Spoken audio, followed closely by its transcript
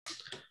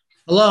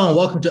Hello and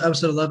welcome to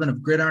episode 11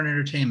 of Gridiron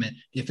Entertainment,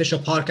 the official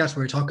podcast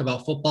where we talk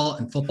about football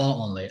and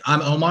football only.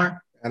 I'm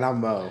Omar, And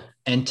I'm Mo.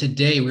 and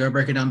today we are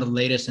breaking down the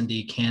latest in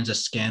the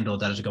Kansas scandal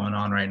that is going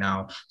on right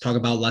now. Talk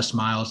about Les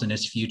Miles and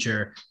his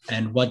future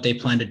and what they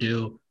plan to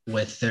do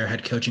with their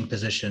head coaching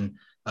position.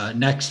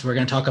 Next, we're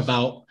going to talk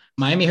about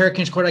Miami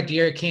Hurricanes quarterback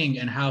De'Aaron King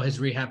and how his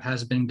rehab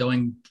has been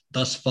going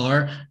thus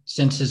far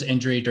since his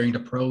injury during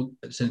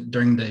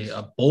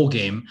the bowl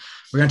game.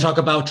 We're going to talk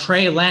about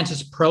Trey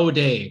Lance's pro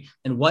day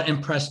and what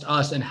impressed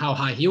us and how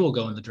high he will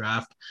go in the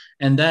draft.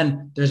 And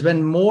then there's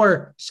been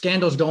more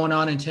scandals going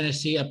on in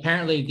Tennessee.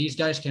 Apparently, these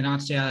guys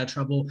cannot stay out of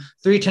trouble.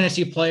 3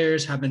 Tennessee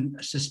players have been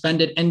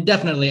suspended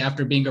indefinitely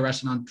after being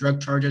arrested on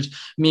drug charges.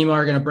 Me and Mo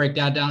are going to break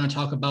that down and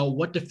talk about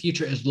what the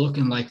future is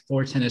looking like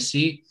for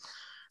Tennessee.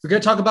 We're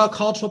going to talk about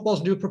college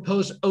football's new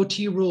proposed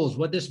OT rules,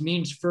 what this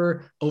means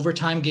for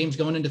overtime games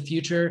going into the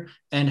future,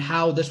 and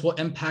how this will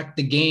impact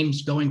the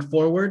games going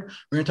forward.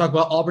 We're going to talk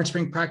about Auburn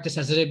spring practice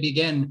as it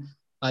begin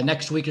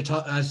next week.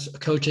 As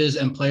coaches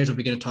and players, we'll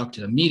be going to talk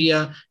to the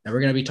media, and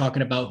we're going to be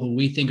talking about who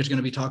we think is going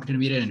to be talking to the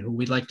media and who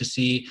we'd like to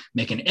see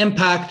make an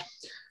impact.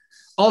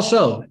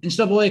 Also,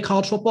 NCAA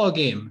college football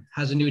game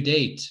has a new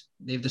date.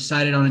 They've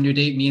decided on a new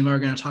date. Me and Mo are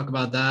going to talk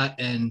about that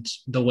and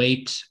the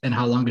wait and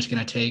how long it's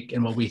going to take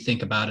and what we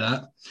think about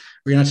that.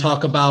 We're going to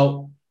talk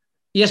about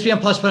ESPN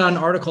Plus put out an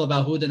article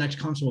about who the next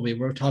consul will be.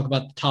 We're going to talk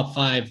about the top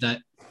 5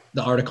 that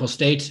the article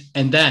states.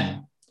 And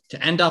then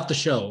to end off the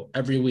show,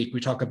 every week we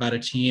talk about a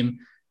team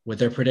with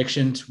their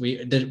predictions.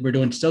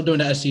 We're still doing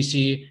the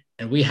SEC,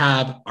 and we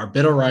have our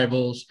bitter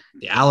rivals,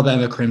 the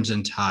Alabama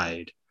Crimson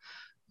Tide.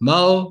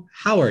 Mo,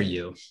 how are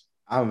you?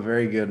 I'm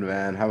very good,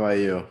 man. How about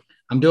you?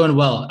 I'm doing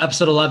well.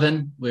 Episode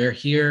 11. We're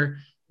here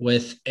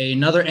with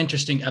another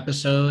interesting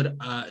episode.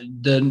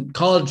 The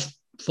college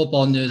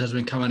football news has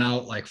been coming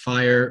out like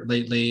fire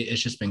lately.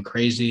 It's just been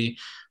crazy.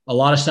 A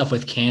lot of stuff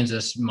with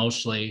Kansas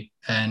mostly,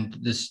 and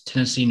this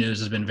Tennessee news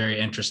has been very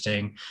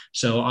interesting.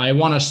 So I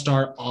want to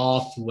start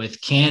off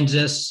with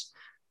Kansas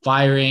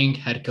firing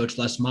head coach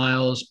Les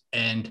Miles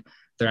and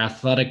their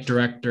athletic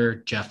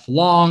director, Jeff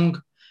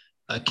Long.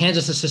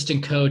 Kansas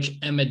assistant coach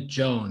Emmett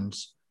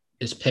Jones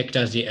is picked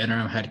as the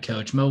interim head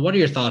coach. Mo, what are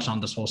your thoughts on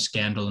this whole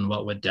scandal and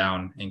what went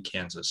down in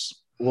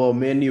Kansas? Well,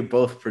 me and you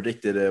both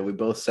predicted it. We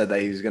both said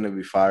that he was going to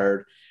be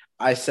fired.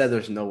 I said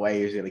there's no way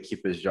he was going to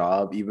keep his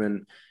job,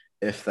 even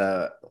if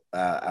the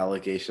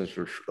allegations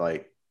were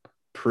like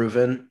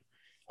proven.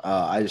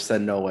 I just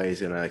said no way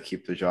he's going to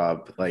keep the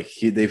job. Like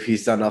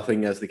he's done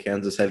nothing as the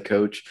Kansas head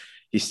coach.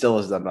 He still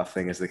has done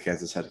nothing as the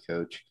Kansas head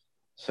coach.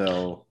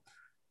 So,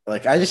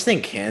 like, I just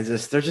think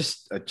Kansas, they're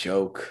just a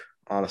joke.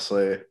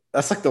 Honestly,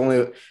 that's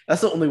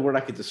the only word I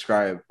could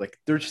describe. Like,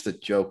 they're just a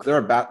joke. They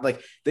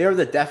are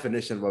the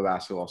definition of a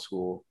basketball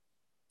school.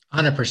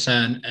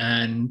 100%.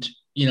 And,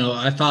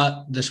 I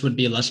thought this would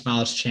be Les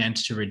Miles'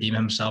 chance to redeem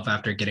himself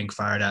after getting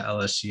fired at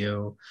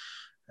LSU.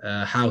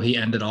 How he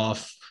ended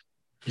off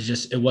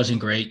it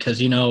wasn't great because,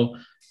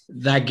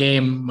 that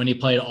game when he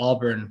played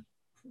Auburn,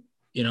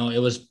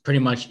 it was pretty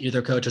much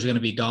either coach was going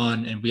to be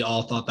gone. And we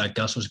all thought that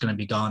Gus was going to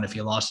be gone if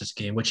he lost this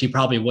game, which he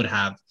probably would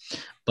have.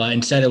 But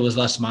instead, it was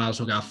Les Miles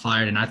who got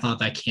fired. And I thought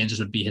that Kansas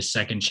would be his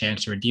second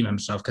chance to redeem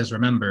himself. Because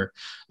remember,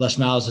 Les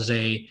Miles is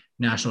a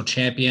national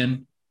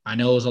champion. I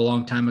know it was a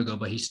long time ago,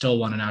 but he still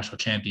won a national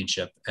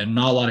championship. And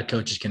not a lot of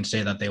coaches can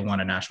say that they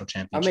won a national I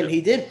mean, championship.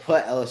 he did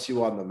put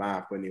LSU on the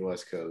map when he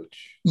was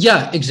coach.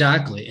 Yeah,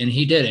 exactly. And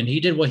he did. And he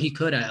did what he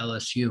could at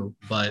LSU.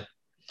 But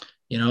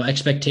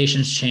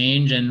expectations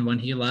change. And when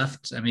he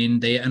left, I mean,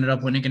 they ended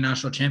up winning a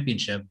national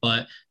championship.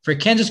 But for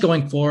Kansas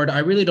going forward, I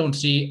really don't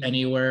see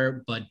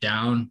anywhere but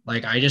down.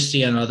 Like, I just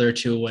see another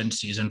 2-win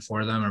season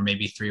for them, or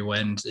maybe 3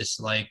 wins. It's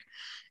like,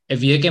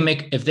 if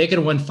they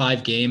can win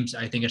 5 games,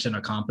 I think it's an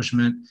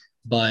accomplishment.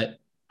 But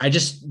I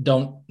just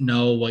don't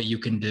know what you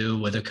can do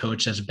with a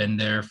coach that's been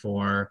there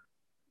for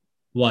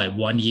what,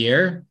 1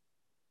 year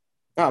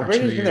No, or 2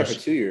 Brady's been there for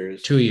years? 2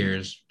 years. 2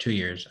 years, 2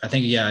 years. I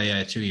think,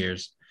 yeah, 2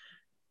 years.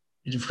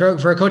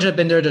 For a coach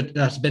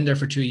that's been there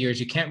for 2 years,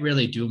 you can't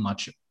really do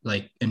much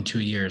like in 2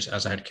 years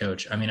as a head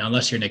coach. I mean,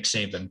 unless you're Nick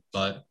Saban,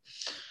 but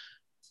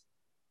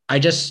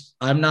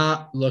I'm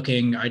not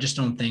looking. I just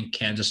don't think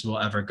Kansas will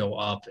ever go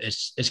up.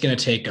 It's going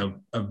to take a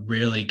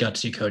really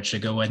gutsy coach to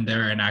go in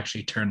there and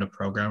actually turn the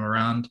program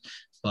around.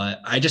 But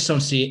I just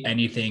don't see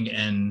anything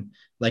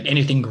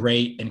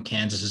great in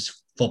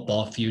Kansas's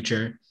football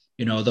future.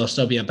 They'll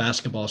still be a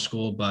basketball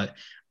school, but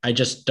I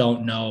just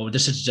don't know.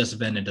 This has just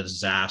been a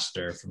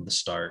disaster from the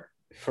start.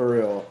 For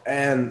real.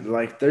 And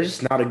like they're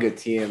just not a good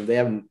team. They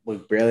have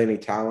like barely any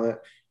talent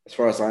as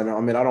far as I know.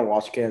 I mean, I don't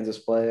watch Kansas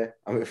play.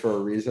 I mean, for a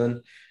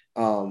reason.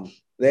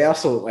 They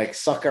also like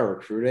suck at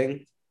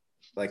recruiting.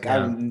 Like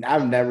Yeah.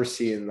 I've never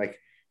seen like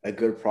a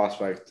good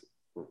prospect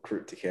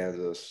recruit to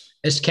Kansas.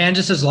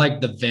 Kansas is like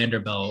the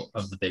Vanderbilt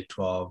of the Big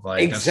 12.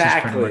 Like that's just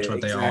pretty Exactly. much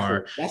what they Exactly.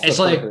 are. That's the It's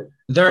like perfect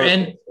they're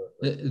in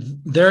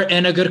perfect. they're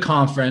in a good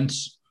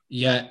conference,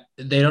 yet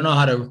they don't know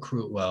how to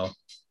recruit well.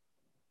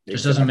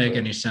 Just doesn't make Exactly.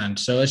 any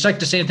sense. So it's like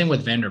the same thing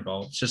with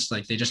Vanderbilt. It's just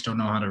like they just don't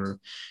know how to,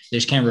 they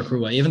just can't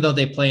recruit well, even though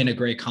they play in a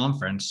great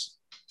conference.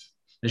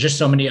 There's just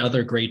so many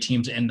other great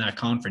teams in that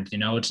conference.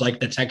 It's like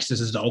the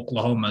Texases, the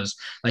Oklahomas.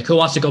 Like, who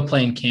wants to go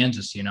play in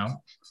Kansas?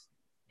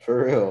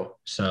 For real.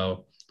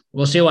 So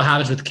we'll see what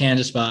happens with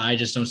Kansas, but I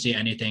just don't see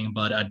anything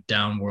but a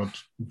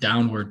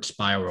downward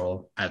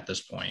spiral at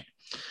this point.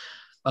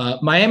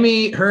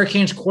 Miami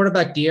Hurricanes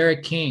quarterback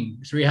De'Aaron King,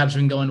 his rehab's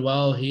been going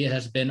well. He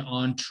has been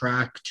on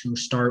track to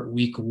start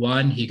week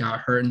 1. He got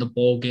hurt in the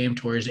bowl game,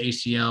 tore his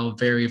ACL,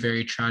 very,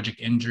 very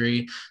tragic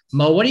injury.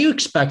 Mo, what do you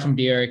expect from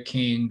De'Aaron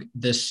King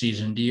this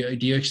season? Do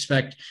you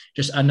expect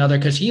just another,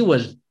 because he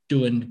was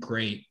doing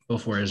great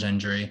before his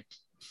injury?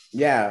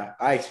 Yeah,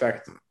 I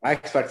expect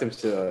him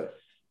to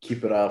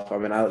keep it up. I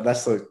mean,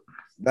 that's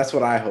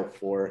what I hope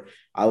for.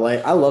 I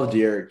love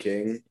De'Aaron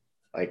King.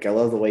 Like, I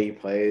love the way he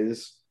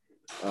plays.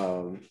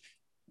 Um,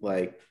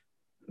 like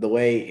the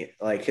way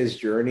like his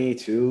journey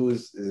too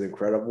is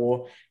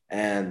incredible,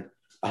 and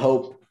I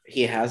hope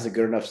he has a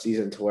good enough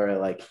season to where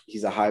like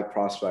he's a high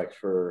prospect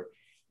for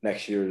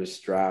next year's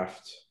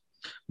draft.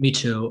 Me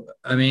too.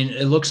 I mean,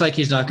 it looks like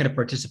he's not going to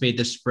participate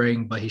this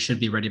spring, but he should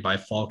be ready by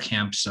fall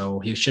camp. So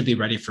he should be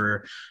ready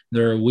for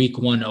their week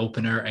 1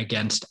 opener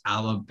against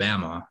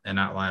Alabama in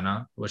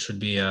Atlanta, which would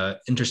be a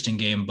interesting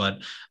game.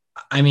 But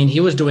I mean, he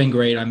was doing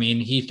great. I mean,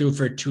 he threw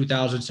for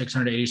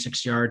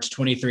 2,686 yards,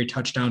 23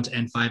 touchdowns,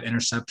 and 5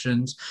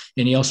 interceptions.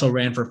 And he also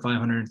ran for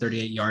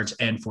 538 yards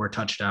and 4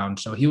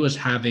 touchdowns. So he was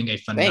having a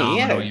Man, he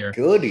had phenomenal a year.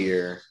 good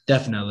year.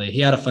 Definitely.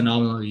 He had a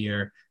phenomenal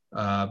year.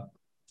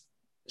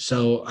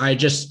 So I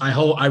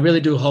really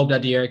do hope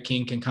that De'Aaron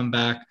King can come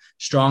back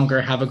stronger,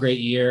 have a great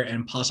year,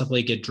 and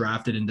possibly get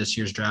drafted in this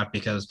year's draft,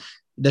 because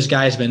this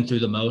guy's been through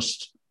the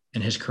most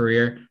in his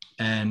career.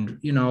 And,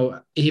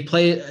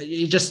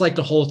 he just like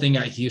the whole thing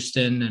at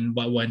Houston and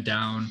what went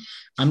down.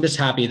 I'm just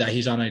happy that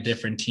he's on a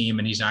different team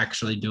and he's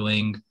actually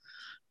doing,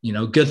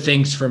 good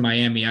things for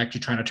Miami, actually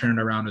trying to turn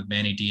it around with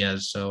Manny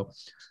Diaz. So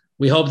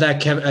we hope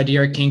that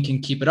De'Aaron King can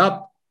keep it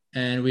up,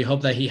 and we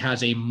hope that he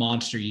has a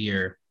monster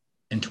year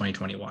in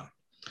 2021.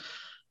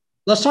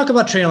 Let's talk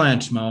about Trey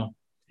Lance, Mo.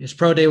 His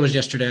pro day was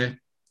yesterday.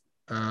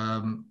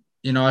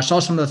 I saw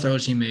some of the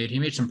throws he made. He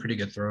made some pretty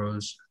good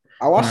throws.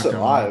 I I'm watched not it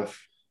gonna lie. live.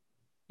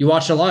 You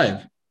watched it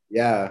live?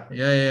 Yeah.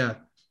 Yeah.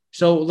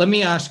 So let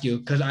me ask you,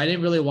 because I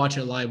didn't really watch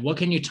it live. What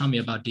can you tell me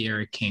about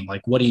De'Aaron King?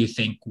 Like, what do you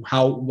think?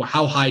 How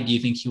high do you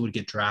think he would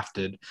get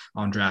drafted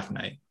on draft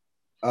night?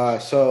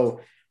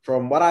 So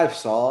from what I've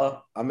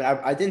saw, I mean,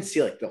 I didn't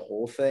see like the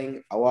whole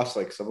thing. I watched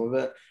like some of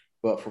it,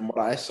 but from what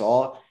I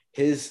saw,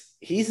 he's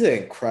an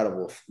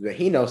incredible.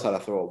 He knows how to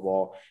throw a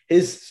ball.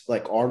 His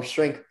like arm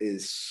strength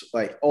is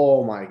like,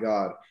 oh my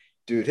god,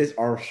 dude, his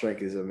arm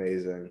strength is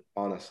amazing.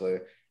 Honestly,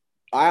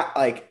 I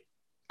like,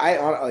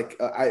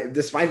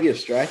 this might be a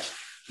stretch,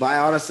 but I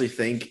honestly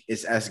think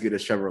it's as good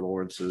as Trevor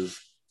Lawrence's.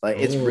 Like,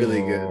 it's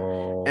really good,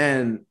 Oh.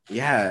 and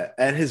yeah,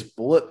 and his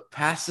bullet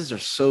passes are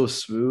so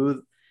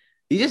smooth.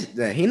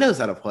 He knows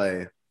how to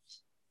play.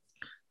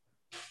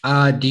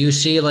 Do you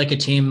see like a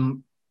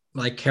team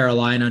like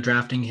Carolina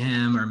drafting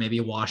him, or maybe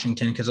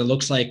Washington? Because it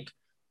looks like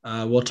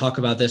we'll talk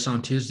about this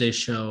on Tuesday's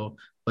show.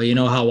 But you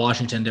know how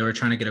Washington, they were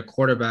trying to get a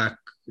quarterback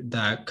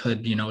that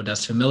could,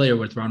 that's familiar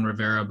with Ron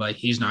Rivera, but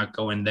he's not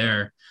going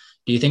there.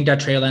 Do you think that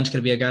Trey Lance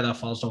could be a guy that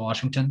falls to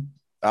Washington?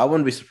 I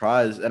wouldn't be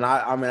surprised, and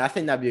I mean, I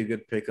think that'd be a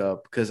good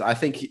pickup because I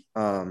think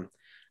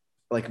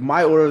like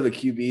my order of the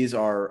QBs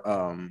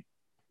are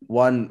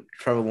 1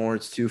 Trevor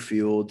Lawrence, 2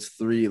 Fields,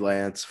 3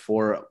 Lance,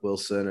 4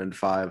 Wilson, and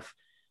 5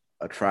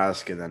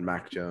 Trask, and then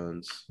Mac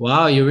Jones.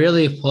 Wow, you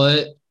really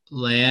put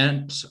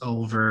Lance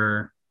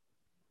over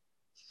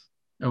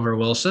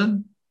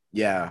Wilson?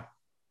 Yeah,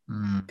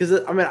 Mm. because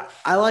I mean,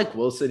 I like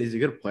Wilson. He's a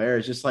good player.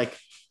 It's just like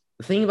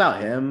the thing about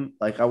him.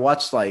 Like, I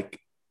watched I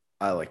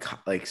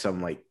like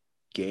some like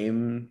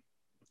game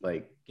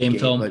Game game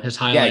film, like his yeah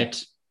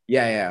highlights.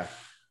 yeah,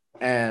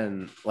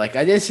 and like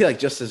I didn't see like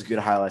just as good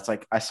highlights.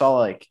 Like, I saw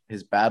like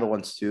his bad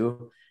ones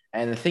too.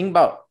 And the thing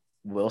about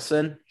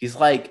Wilson, he's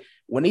like,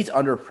 when he's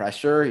under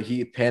pressure,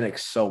 he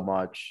panics so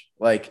much.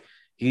 Like,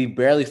 he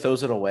barely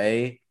throws it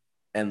away,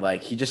 and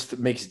like he just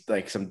makes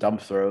like some dumb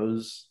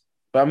throws.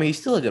 But I mean, he's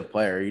still a good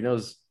player. He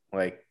knows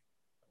like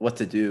what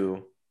to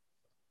do.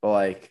 But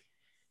like,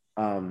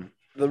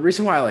 the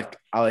reason why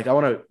I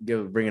want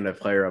to bring in a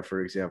player up,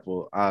 for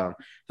example. The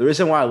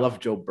reason why I love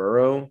Joe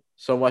Burrow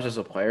so much as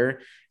a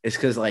player is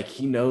because like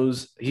he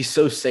knows he's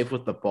so safe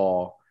with the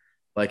ball.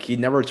 Like, he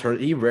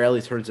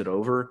rarely turns it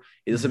over.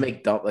 He doesn't Mhm.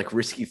 make dumb, like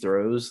risky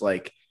throws.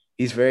 Like,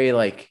 he's very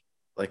like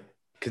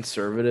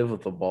conservative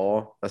with the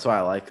ball. That's why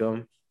I like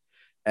him.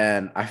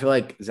 And I feel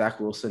like Zach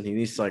Wilson, he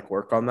needs to like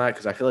work on that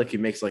because I feel like he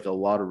makes like a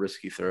lot of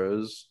risky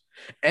throws.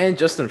 And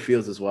Justin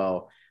Fields as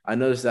well. I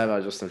noticed that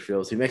about Justin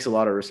Fields. He makes a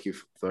lot of risky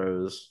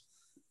throws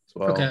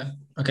as Okay. well.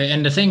 Okay.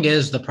 And the thing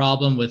is, the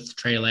problem with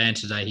Trey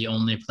Lance is that he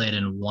only played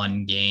in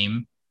one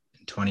game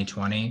in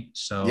 2020. Yeah,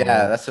 So,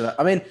 that's what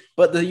I mean.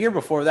 But the year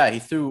before that, he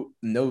threw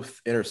no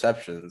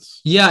interceptions.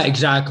 yeah,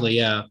 exactly.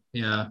 Yeah.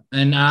 Yeah.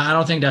 And I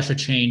don't think that should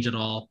change at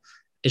all.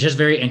 it's just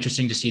very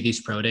interesting to see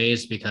these pro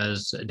days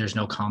because there's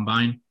no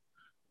combine.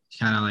 It's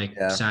kind of like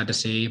Yeah. sad to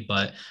see,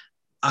 but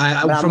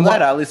I mean, I'm from glad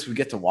what, at least we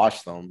get to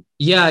watch them.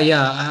 yeah.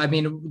 I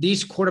mean,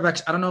 these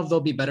quarterbacks, I don't know if they'll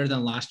be better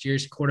than last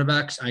year's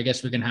quarterbacks. I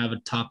guess we can have a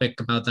topic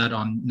about that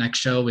on next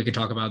show. We can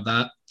talk about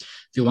that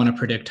if you want to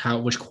predict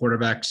which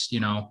quarterbacks,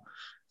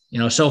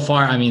 so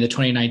far. I mean, the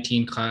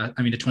 2019 class,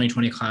 I mean, the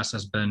 2020 class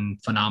has been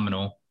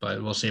phenomenal,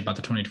 but we'll see about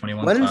the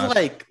 2021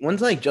 class.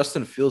 When's like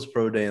Justin Fields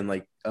pro day and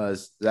like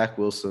Zach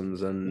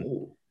Wilson's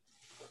and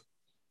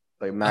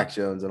like Uh, Mac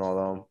Jones and all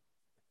them?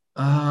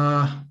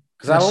 uh,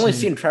 Because I've let's only see.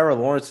 seen Trevor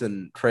Lawrence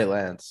and Trey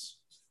Lance.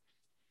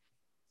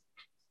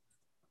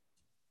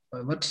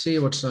 Let's see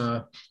what's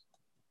going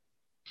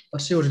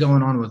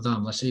on with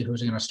them. Let's see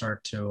who's going to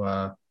start to.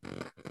 I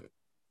Like,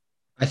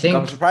 I'm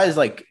think, surprised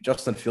like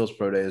Justin Fields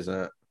pro day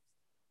hasn't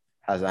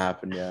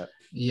happened yet.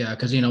 yeah,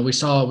 because we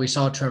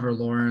saw Trevor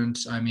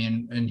Lawrence. I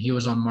mean, and he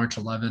was on March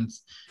 11th.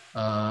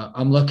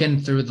 I'm looking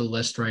through the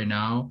list right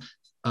now.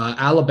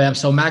 Alabama.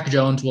 So Mac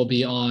Jones will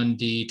be on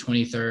the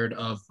 23rd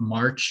of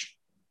March.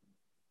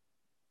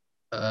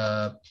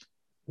 Uh,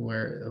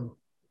 where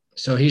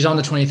so he's on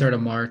the 23rd of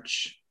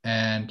March,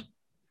 and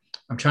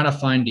I'm trying to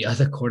find the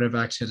other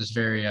quarterbacks because it's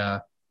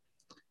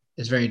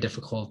very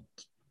difficult.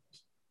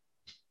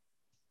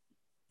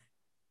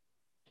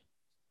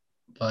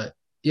 But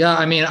yeah,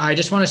 I mean, I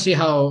just want to see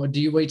how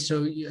do you wait?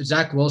 So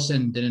Zach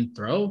Wilson didn't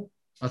throw?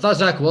 I thought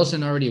Zach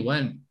Wilson already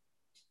went.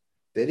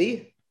 Did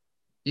he?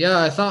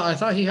 Yeah, I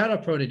thought he had a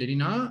pro day. Did he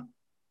not?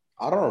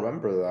 I don't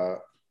remember that.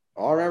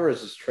 All I remember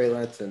is just Trey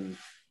Lance and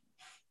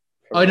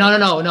Oh,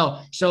 Trevor.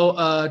 no.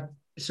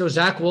 So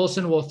Zach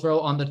Wilson will throw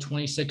on the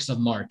 26th of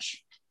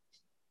March.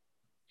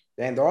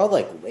 Dang, they're all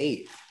like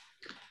late.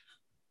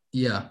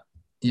 Yeah.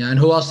 Yeah. And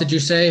who else did you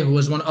say? Who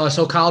was one? Oh,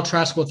 so Kyle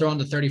Trask will throw on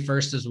the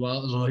 31st as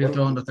well. So he'll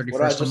throw on the What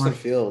about 31st of Justin March.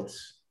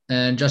 Fields?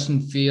 And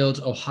Justin Fields,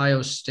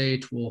 Ohio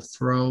State will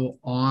throw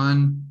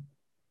on.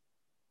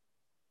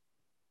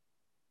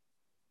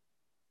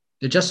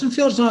 Did Justin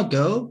Fields not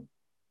go?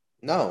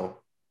 No.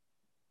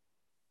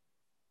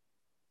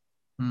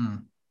 Hmm.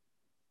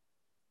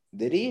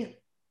 Did he?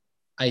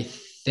 I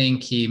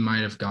think he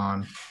might have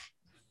gone.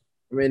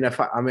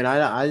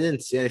 I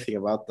didn't see anything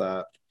about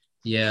that.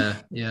 Yeah,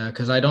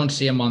 because I don't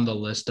see him on the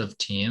list of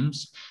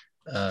teams.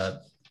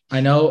 I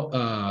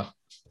know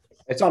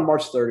It's on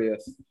March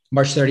 30th.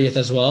 March 30th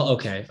as well.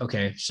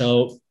 Okay.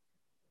 So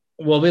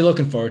we'll be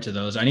looking forward to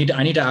those. I need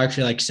to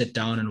actually like sit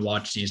down and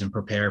watch these and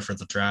prepare for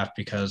the draft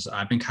because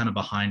I've been kind of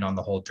behind on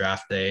the whole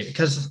draft day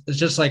because it's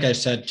just like I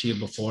said to you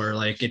before,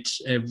 like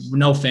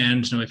no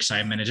fans, no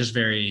excitement. It's just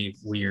very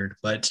weird,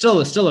 but it's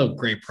still a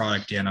great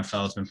product the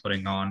NFL has been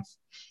putting on.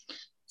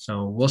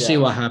 So we'll see Yeah.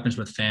 what happens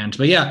with fans.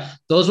 But yeah,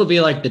 those will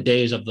be like the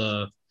days of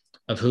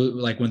who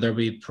like when they'll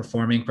be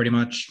performing pretty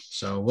much.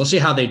 So we'll see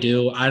how they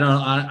do.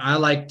 I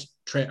liked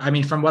Trey. I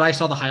mean, from what I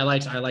saw the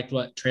highlights, I liked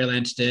what Trey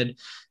Lance did.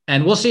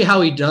 And we'll see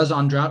how he does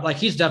on draft. Like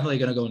he's definitely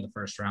gonna go in the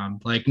first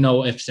round. Like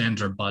no ifs,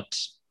 ands, or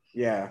buts.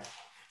 Yeah.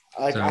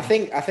 Like So I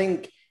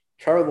think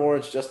Trevor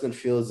Lawrence, Justin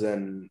Fields,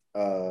 and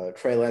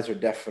Trey Lance are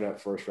definite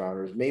first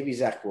rounders. Maybe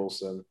Zach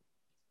Wilson.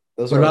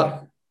 Those what are like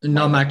about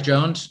no Mac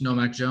Jones? No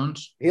Mac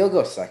Jones. he'll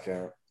go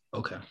second.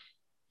 Okay.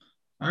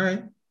 All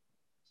right.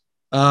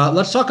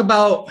 Let's talk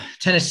about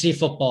Tennessee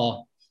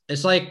football.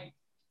 It's like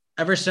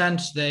ever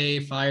since they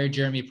fired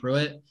Jeremy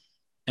Pruitt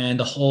and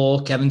the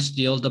whole Kevin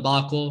Steele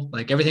debacle,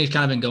 like everything's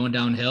kind of been going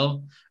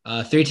downhill.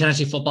 Three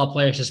Tennessee football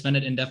players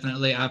suspended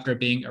indefinitely after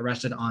being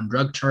arrested on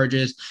drug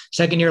charges.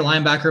 Second-year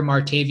linebacker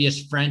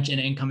Martavius French and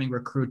incoming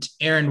recruits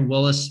Aaron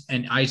Willis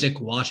and Isaac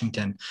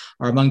Washington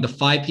are among the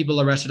 5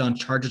 people arrested on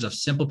charges of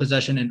simple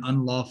possession and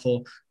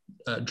unlawful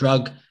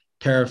drug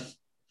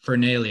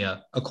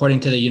paraphernalia, according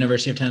to the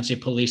University of Tennessee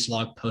police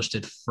log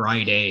posted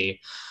Friday.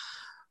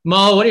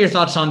 Mo, what are your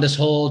thoughts on this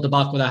whole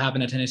debacle that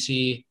happened at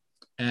Tennessee?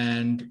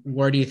 And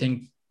where do you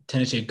think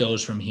Tennessee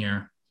goes from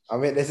here? I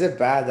mean, is it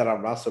bad that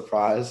I'm not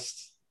surprised?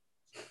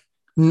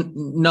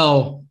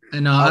 No, I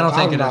don't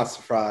think I'm it not is.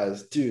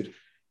 surprised, dude.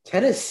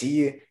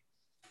 Tennessee,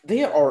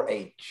 they are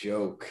a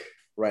joke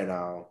right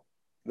now.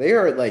 They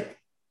are like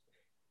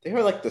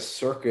the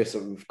circus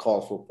of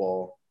college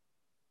football.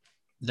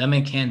 Them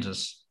in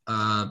Kansas.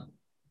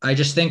 I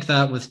just think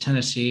that with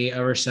Tennessee,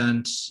 ever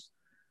since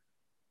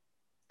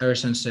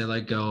they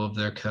let go of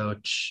their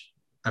coach,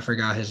 I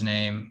forgot his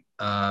name,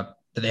 but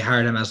they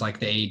hired him as like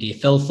the AD,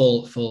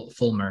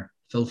 Fulmer.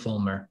 Phil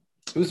Fulmer.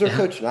 Who's their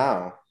coach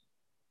now?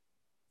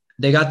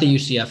 They got the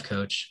UCF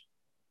coach.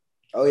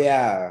 Oh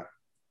yeah,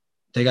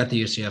 They got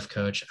the UCF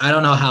coach. I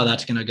don't know how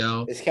that's gonna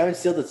go. is Kevin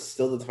Steele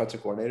still the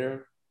defensive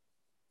coordinator?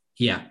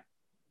 Yeah,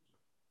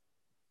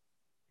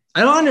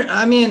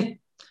 I mean,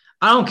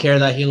 I don't care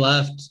that he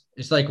left.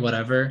 It's like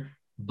whatever.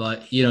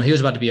 But he was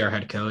about to be our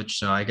head coach,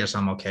 so I guess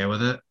I'm okay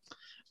with it.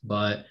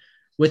 But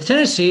with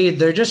Tennessee,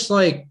 they're just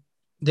like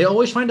they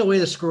always find a way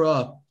to screw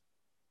up.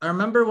 I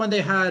remember when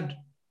they had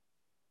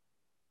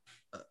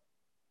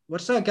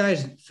what's that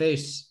guy's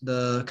face?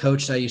 The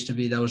coach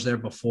that was there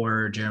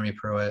before Jeremy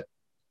Pruitt.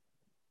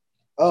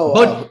 Oh,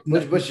 But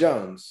Butch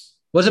Jones.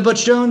 was it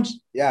Butch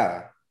Jones?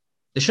 Yeah.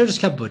 They should have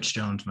just kept Butch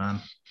Jones, man.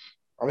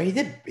 I mean,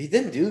 he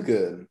didn't do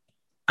good.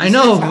 I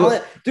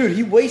know, Dude.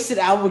 He wasted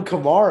Alvin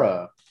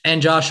Kamara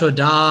and Joshua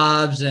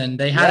Dobbs, and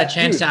they had a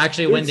chance to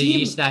actually their win the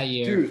East that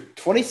year. Dude,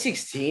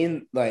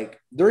 2016, like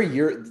their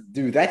year,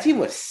 dude, that team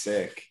was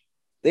sick.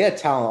 They had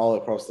talent all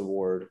across the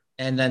board,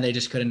 and then they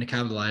just couldn't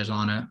capitalize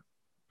on it.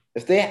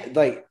 If they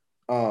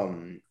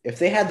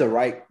had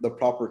the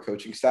proper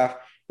coaching staff,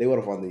 they would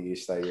have won the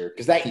East that year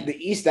because the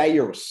East that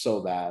year was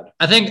so bad.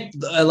 I think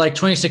like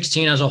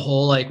 2016 as a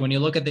whole, like when you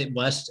look at the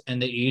West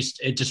and the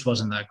East, it just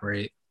wasn't that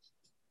great.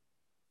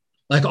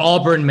 Like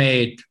Auburn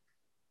made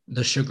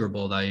the Sugar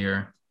Bowl that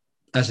year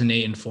as an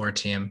 8-4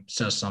 team.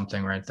 Says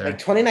something right there. Like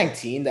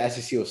 2019, the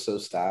SEC was so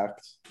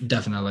stacked.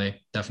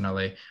 Definitely.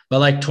 But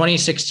like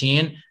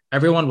 2016,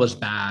 everyone was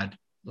bad.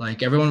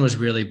 Like everyone was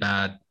really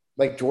bad.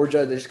 Like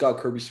Georgia, they just got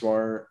Kirby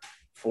Smart.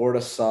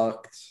 Florida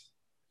sucked.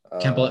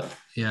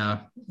 Yeah.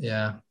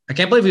 I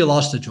can't believe we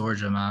lost to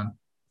Georgia, man.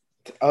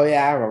 Oh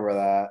yeah, I remember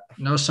that.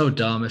 That was so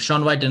dumb. If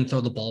Sean White didn't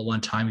throw the ball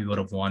one time, he would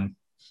have won.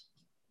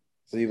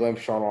 So you blame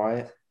Sean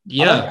White?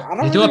 Yeah, I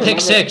don't he threw a pick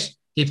six.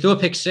 He threw a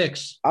pick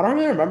six. I don't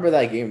really remember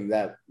that game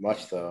that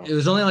much though. It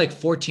was only like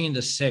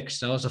 14-6.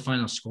 That was the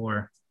final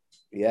score.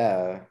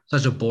 Yeah,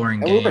 such a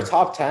boring game. We were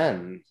top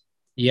 10.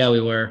 Yeah, we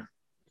were.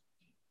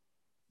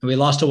 We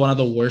lost to one of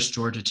the worst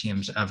Georgia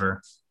teams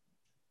ever.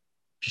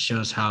 Just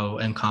shows how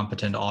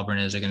incompetent Auburn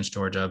is against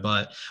Georgia.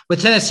 But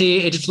with Tennessee,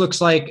 it just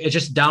looks like it's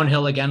just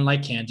downhill again,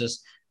 like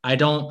Kansas.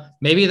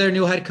 Maybe their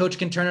new head coach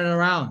can turn it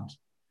around.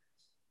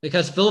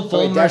 Because Phil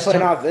Fulmer. Definitely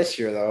not this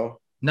year, though.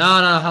 No,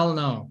 hell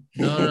no.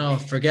 No.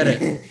 Forget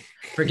it.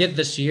 Forget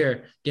this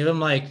year. Give him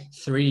like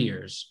 3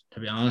 years,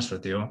 to be honest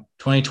with you.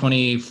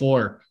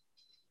 2024.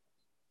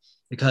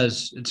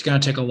 Because it's going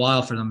to take a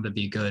while for them to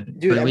be good.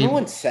 Dude,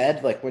 everyone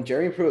said, like, when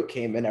Jeremy Pruitt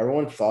came in,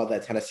 everyone thought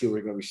that Tennessee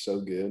were going to be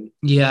so good.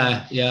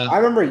 Yeah. I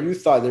remember you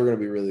thought they were going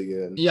to be really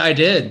good. Yeah, I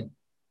did,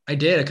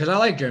 because I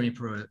like Jeremy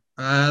Pruitt.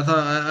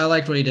 I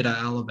liked what he did at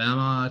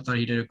Alabama. I thought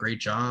he did a great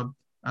job.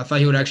 I thought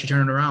he would actually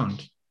turn it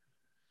around.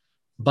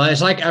 But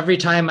it's like every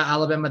time an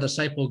Alabama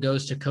disciple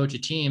goes to coach a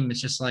team,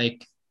 it's just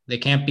like they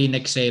can't be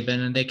Nick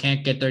Saban and they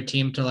can't get their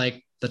team to,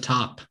 like, the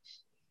top.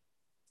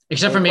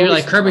 Except for maybe,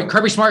 like,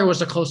 Kirby Smart was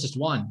the closest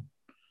one.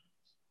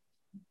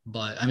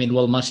 But, I mean,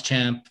 Will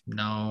Muschamp,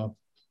 no.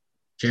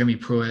 Jeremy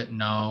Pruitt,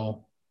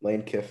 no.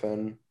 Lane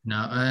Kiffin. No.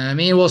 I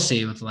mean, we'll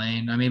see with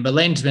Lane. I mean, but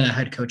Lane's been a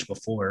head coach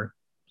before.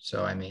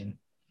 So, I mean,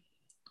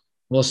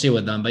 we'll see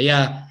with them. But,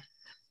 yeah,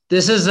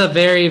 this is a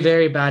very,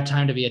 very bad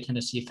time to be a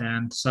Tennessee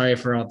fan. Sorry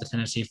for all the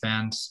Tennessee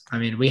fans. I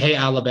mean, we hate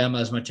Alabama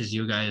as much as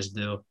you guys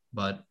do.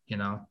 But,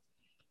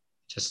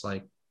 just,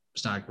 like,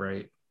 it's not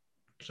great.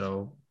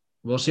 So,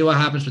 we'll see what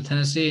happens with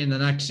Tennessee in the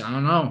next, I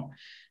don't know.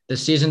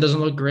 This season doesn't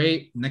look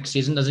great. Next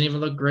season doesn't even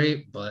look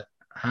great, but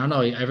I don't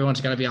know. Everyone's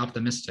got to be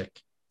optimistic.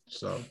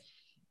 So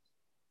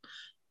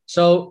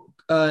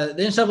the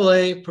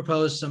NCAA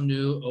proposed some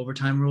new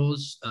overtime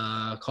rules.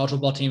 College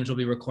football teams will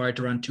be required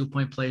to run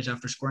 2-point plays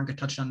after scoring a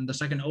touchdown in the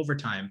second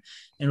overtime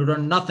and would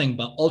run nothing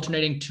but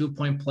alternating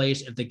 2-point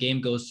plays if the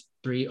game goes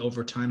 3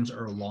 overtimes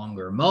or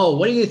longer. Mo,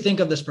 what do you think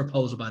of this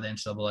proposal by the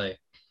NCAA?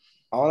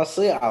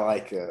 Honestly, I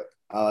like it.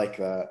 I like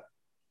that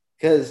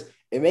because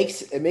it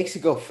makes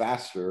it go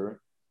faster.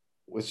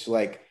 Which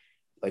like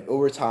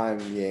overtime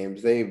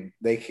games, they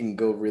can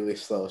go really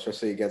slow,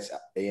 especially against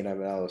A&M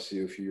and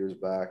LSU a few years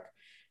back.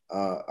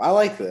 I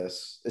like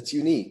this. It's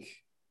unique.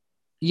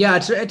 Yeah,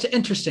 it's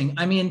interesting.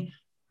 I mean,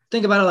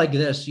 think about it like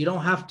this. You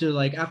don't have to,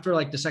 like, after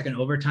like the second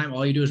overtime,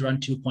 all you do is run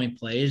 2-point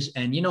plays,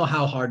 and you know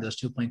how hard those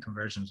 2-point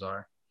conversions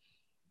are.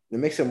 It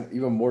makes them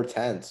even more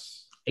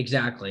tense.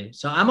 Exactly.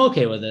 So I'm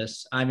okay with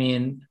this. I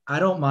mean, I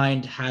don't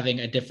mind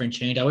having a different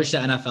change. I wish the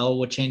NFL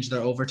would change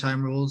their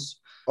overtime rules.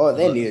 Oh,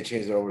 they need to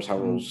change their overtime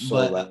rules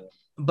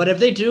But if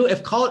they do,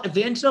 if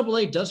the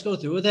NCAA does go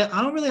through with it,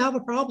 I don't really have a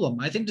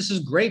problem. I think this is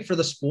great for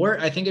the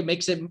sport. I think it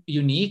makes it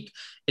unique.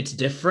 It's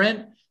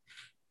different.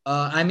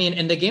 I mean,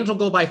 and the games will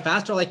go by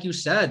faster, like you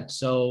said.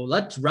 So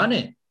let's run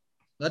it.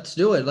 Let's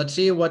do it. Let's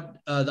see what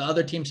the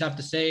other teams have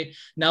to say.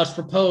 Now it's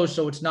proposed,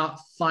 so it's not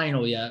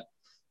final yet.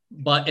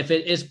 But if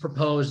it is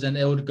proposed, then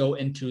it would go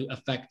into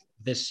effect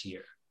this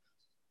year.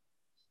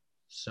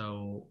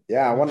 So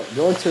yeah, I want to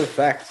go into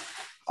effect.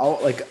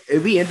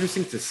 It'd be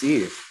interesting to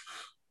see.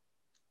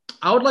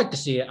 I would like to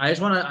see it. I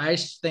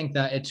think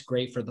that it's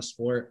great for the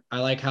sport. I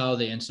like how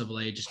the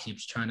NCAA just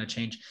keeps trying to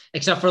change,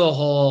 except for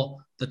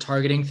the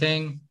targeting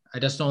thing.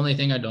 That's the only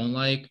thing I don't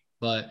like.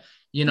 But,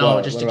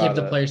 just to keep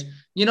the players,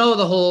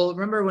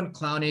 remember when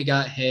Clowney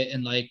got hit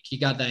and like he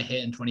got that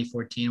hit in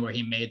 2014 where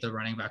he made the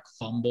running back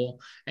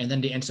fumble. And then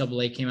the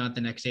NCAA came out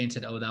the next day and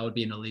said, oh, that would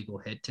be an illegal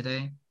hit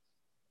today.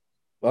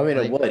 Well, I mean,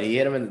 it would. Didn't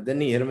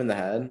he hit him in the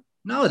head?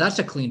 No, that's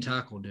a clean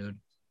tackle, dude.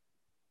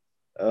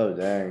 Oh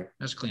dang,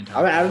 that's clean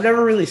tackle. I mean, I've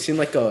never really seen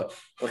like a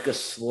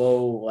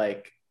slow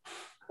like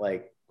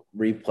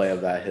replay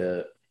of that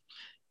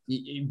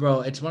hit.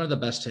 Bro, it's one of the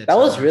best hits. That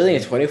was really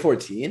in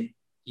 2014?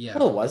 Yeah.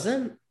 No, it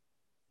wasn't.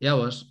 Yeah, it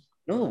was.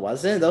 No, it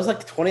wasn't. That was like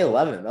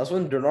 2011. That was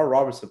when Denard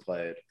Robertson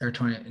played.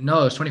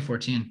 No, it was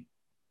 2014.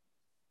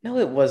 No,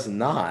 it was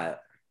not.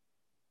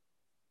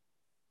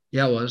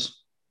 Yeah, it was.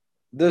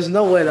 There's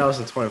no way that was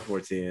in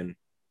 2014.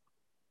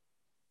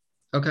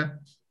 Okay.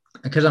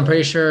 Because I'm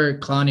pretty sure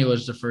Clowney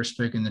was the first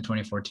pick in the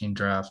 2014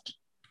 draft.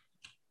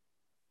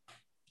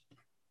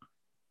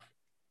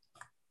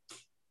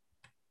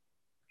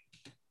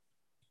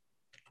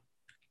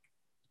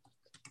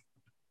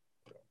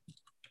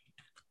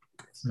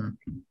 Hmm.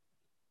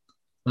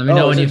 Let me Oh,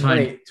 know it was when in you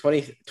find.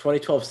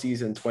 2012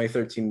 season,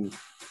 2013.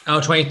 Oh,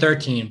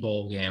 2013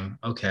 bowl game.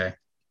 Okay.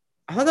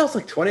 I thought that was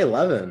like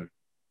 2011.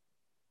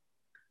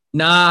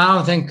 Nah, I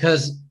don't think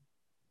because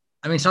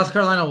I mean South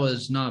Carolina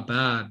was not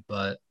bad,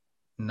 but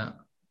no,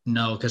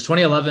 no, because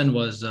 2011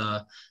 was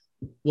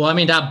well, I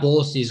mean that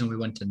bowl season we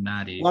went to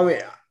Natty. Well,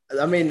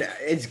 I mean,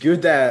 it's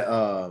good that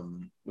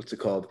what's it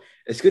called?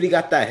 It's good he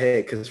got that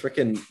hit because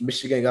freaking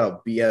Michigan got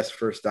a BS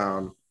first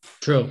down.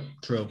 True,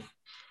 true.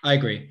 I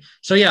agree.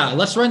 So yeah,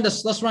 let's run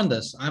this. Let's run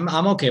this. I'm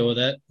okay with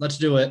it. Let's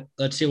do it.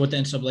 Let's see what the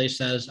NCAA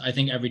says. I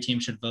think every team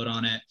should vote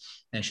on it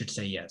and should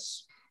say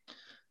yes.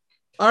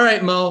 All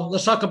right, Mo.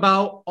 Let's talk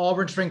about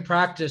Auburn spring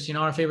practice. You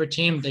know, our favorite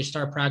team. They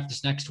start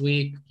practice next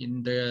week.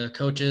 And the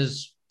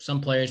coaches, some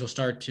players will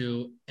start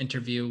to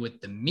interview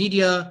with the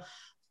media.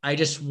 I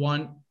just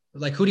want,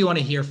 like, who do you want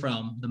to hear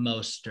from the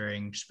most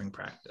during spring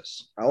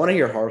practice? I want to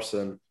hear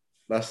Harson.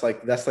 That's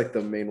like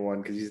the main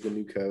one because he's the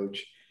new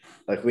coach.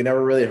 Like we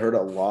never really heard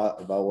a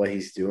lot about what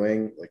he's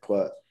doing, like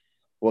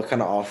what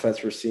kind of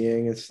offense we're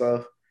seeing and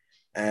stuff.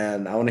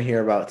 And I want to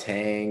hear about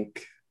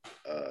Tank,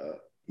 uh,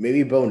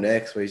 maybe Bo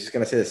Nix, but he's just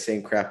gonna say the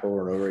same crap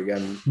over and over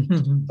again,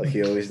 like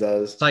he always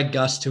does. It's like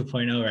Gus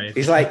 2.0 right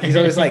He's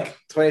always there. like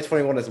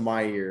 2021 is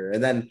my year,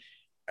 and then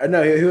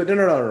no,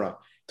 no.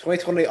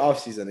 2020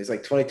 offseason. He's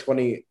like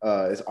 2020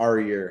 is our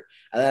year,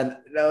 and then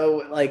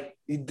no, like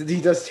he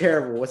does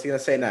terrible. What's he gonna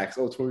say next?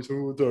 Oh,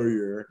 2021 is our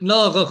year.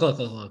 No,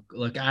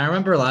 look. I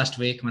remember last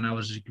week when I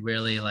was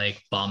really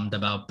like bummed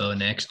about Bo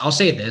Nix. I'll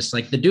say this: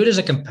 like the dude is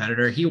a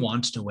competitor. He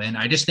wants to win.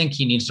 I just think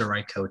he needs the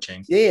right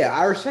coaching. Yeah,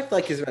 I respect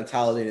like his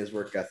mentality and his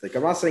work ethic.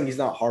 I'm not saying he's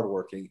not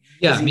hardworking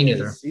because Yeah, me he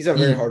neither. is. He's a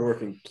very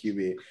hardworking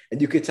QB,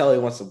 and you could tell he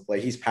wants to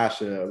play. He's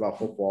passionate about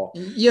football,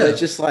 but Yeah, it's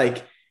just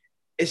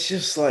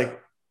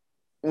like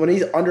when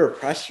he's under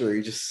pressure,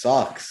 he just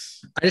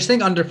sucks. I just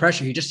think under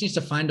pressure, he just needs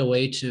to find a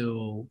way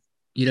to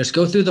you just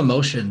go through the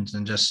motions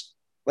and just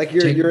Like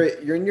you're take. you're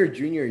you're in your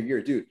junior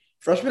year, dude.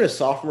 Freshman and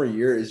sophomore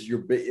year is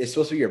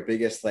supposed to be your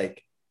biggest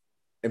like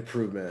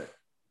improvement,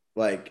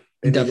 like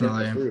and you're gonna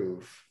Definitely,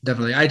 improve.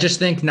 definitely. I just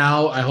think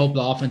now I hope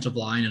the offensive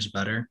line is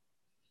better.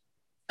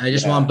 I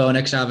just want Yeah. Bo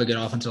Nix to have a good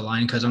offensive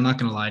line because I'm not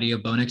going to lie to you,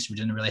 Bo Nix, we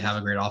didn't really have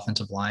a great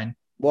offensive line.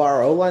 Well,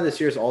 our O line this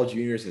year is all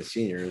juniors and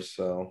seniors,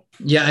 so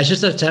Yeah, it's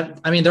just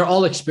I mean, they're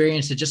all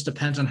experienced. It just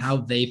depends on how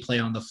they play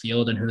on the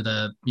field and who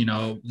the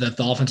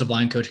offensive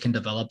line coach can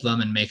develop them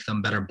and make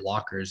them better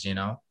blockers, you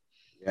know.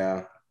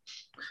 yeah.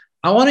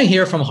 I want to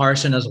hear from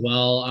Harson as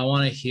well. I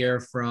want to hear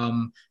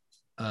from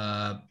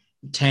uh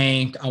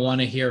Tank. I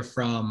want to hear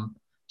from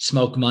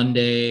Smoke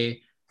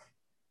Monday,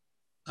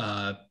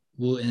 uh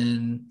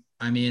Wooten.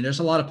 I mean, there's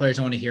a lot of players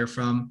I want to hear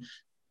from.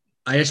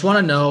 I just want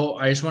to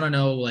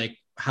know like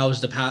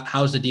how's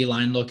the D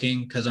line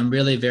looking because I'm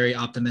really very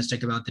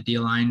optimistic about the D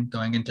line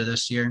going into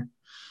this year.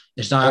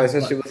 It's Oh, not,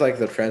 especially with like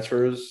the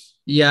transfers.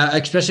 yeah,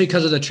 especially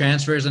because of the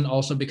transfers and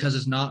also because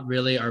it's not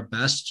really our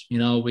best. You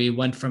know, we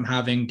went from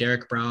having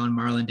Derek Brown,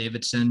 Marlon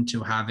Davidson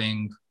to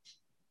having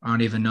I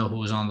don't even know who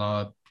was on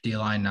the D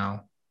line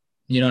now.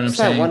 You know what I'm What's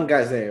that saying? one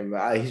guy's name?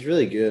 He's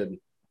really good.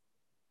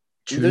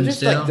 They're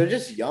Trunsdale.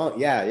 just young.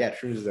 Yeah,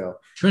 Truesdale. They're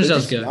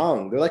Trunsdale's just good.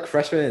 young. They're like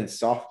freshmen and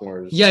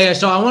sophomores. Yeah.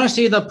 So I want to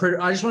see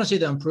I just want to see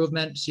the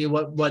improvement, see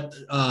what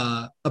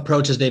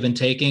approaches they've been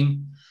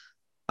taking.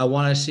 I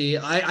want to see.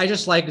 I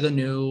just like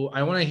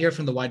I want to hear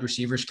from the wide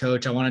receivers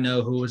coach. I want to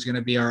know who is going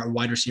to be our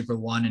wide receiver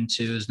 1 and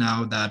 2s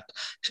now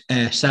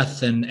that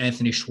Seth and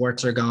Anthony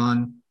Schwartz are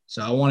gone.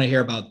 So I want to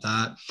hear about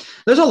that.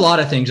 There's a lot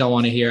of things I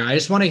want to hear. I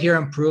just want to hear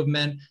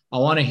improvement. I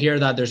want to hear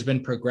that there's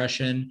been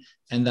progression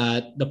and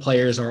that the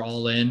players are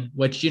all in,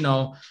 which,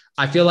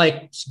 I feel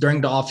like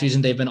during the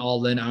offseason, they've been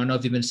all in. I don't know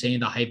if you've been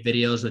seeing the hype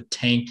videos with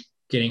Tank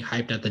getting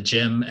hyped at the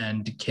gym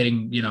and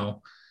getting,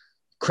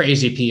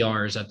 crazy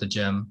PRs at the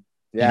gym,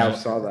 you Yeah, I know,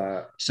 saw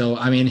that. so,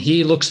 I mean,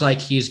 he looks like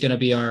he's going to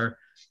be our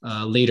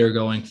leader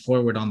going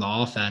forward on the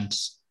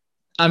offense.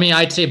 I mean,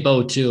 I'd say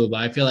Bo too,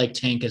 but I feel like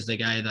Tank is the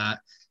guy that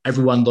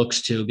everyone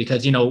looks to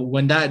because,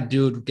 when that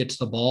dude gets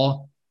the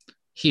ball,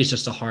 he's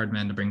just a hard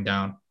man to bring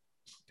down.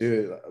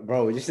 Dude,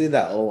 bro, we just need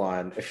that O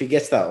line. If he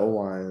gets that O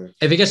line.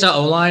 If he gets that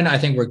O line, I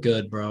think we're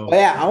good, Oh bro.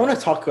 yeah, I want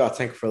to talk about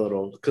Tank for a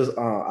little because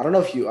I don't know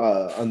if you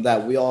on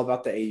that we all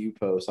about the AU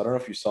post. I don't know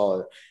if you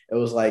saw it. It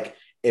was like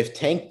if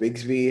Tank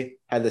Bigsby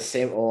had the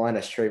same O line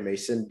as Trey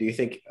Mason, do you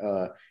think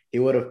he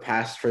would have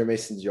passed Trey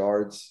Mason's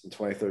yards in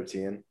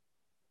 2013?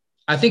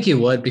 I think he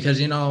would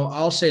because,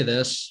 I'll say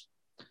this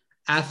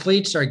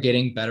athletes are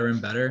getting better and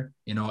better.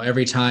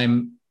 Every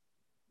time,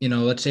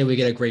 let's say we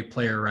get a great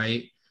player,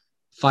 right?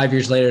 5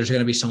 years later, there's going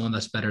to be someone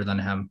that's better than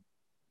him.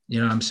 You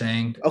know what I'm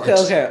saying?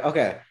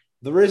 Okay.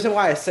 The reason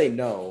why I say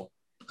no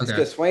is Okay.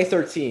 because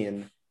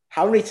 2013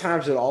 How many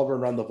times did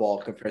Auburn run the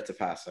ball compared to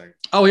passing?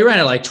 Oh, we ran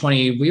it like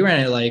 20. We ran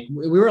it like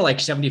we were like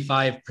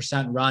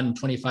 75% run,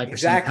 25%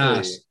 Exactly.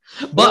 pass.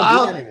 They But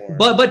don't do that anymore.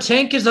 but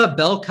Tank is a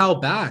bell cow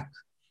back.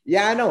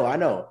 Yeah, I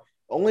know.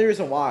 Only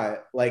reason why,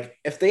 like,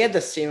 if they had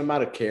the same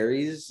amount of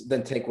carries,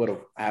 then Tank would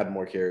have had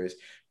more carries.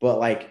 But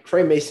like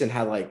Trey Mason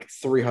had like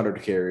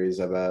 300 carries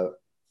about.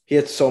 He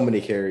had so many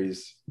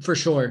carries. For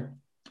sure.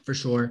 For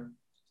sure.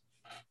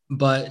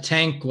 But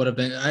Tank would have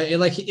been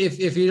like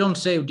if you don't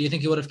say, do you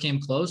think he would have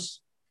came close?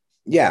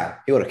 Yeah,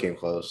 he would have came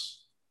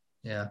close.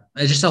 Yeah.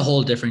 It's just a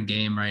whole different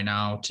game right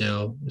now,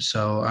 too.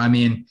 So I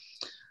mean,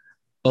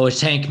 but with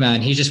Tank,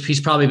 man,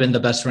 he's probably been the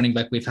best running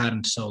back we've had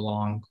in so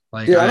long.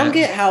 Like Dude, I don't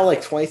get how like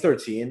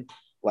 2013,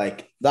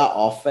 like that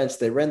offense,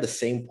 they ran the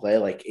same play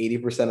like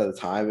 80% of the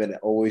time and it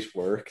always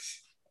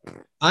works.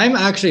 I'm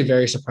actually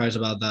very surprised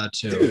about that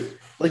too. Dude,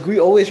 like we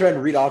always ran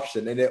read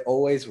option and it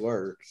always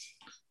works.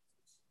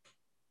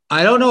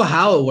 I don't know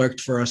how it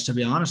worked for us, to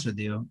be honest with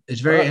you. It's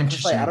very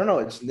Just like I interesting. don't know,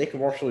 it's Nick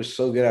Marshall is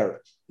so good at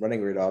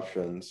running read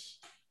options.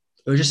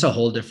 It was just a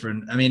whole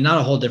different, I mean, not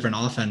a whole different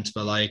offense,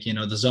 but like,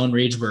 the zone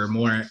reads were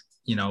more,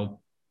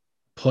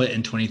 put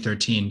in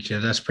 2013.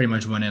 Because that's pretty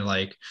much when it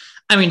like,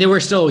 I mean, they were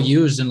still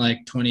used in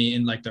like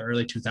the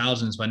early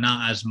 2000s, but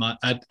not as much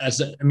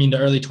the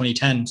early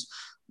 2010s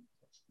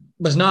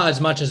was not as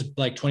much as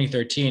like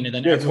 2013. And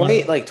then Yeah, everyone,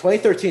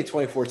 2013,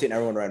 2014,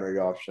 everyone ran read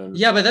option.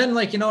 yeah, but then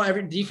like,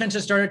 every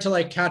defenses started to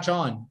like catch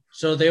on.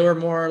 So they were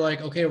more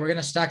like, okay, we're going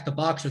to stack the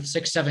box with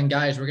 6, 7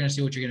 guys. We're going to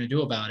see what you're going to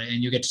do about it. And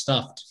you get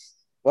stuffed.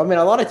 Well, I mean,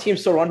 a lot of teams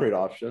still run read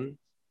option.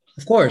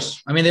 Of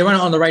course. I mean, they run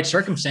it on the right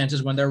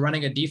circumstances when they're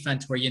running a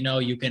defense where,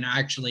 you can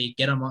actually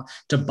get them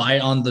to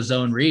bite on the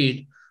zone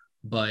read,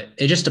 but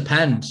it just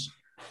depends.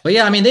 But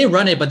yeah, I mean, they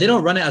run it, but they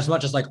don't run it as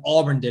much as like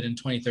Auburn did in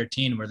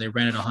 2013, where they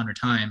ran it 100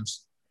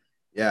 times.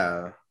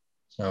 Yeah.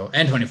 So,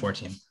 and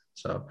 2014.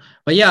 So,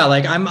 but yeah,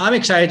 like I'm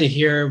excited to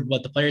hear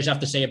what the players have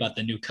to say about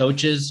the new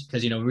coaches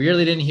because we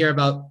really didn't hear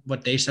about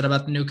what they said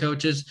about the new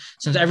coaches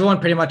since everyone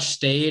pretty much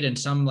stayed and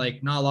some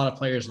like not a lot of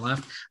players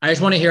left. I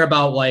just want to hear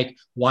about like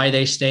why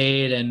they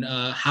stayed and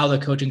how the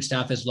coaching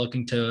staff is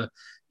looking to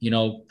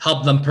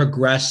help them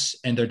progress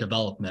in their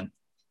development.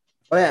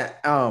 Oh yeah,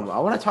 I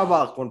want to talk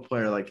about like, one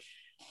player. Like,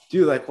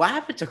 dude, like what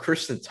happened to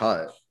Christian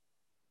Tutt?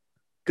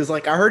 Because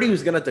like I heard he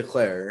was gonna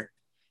declare,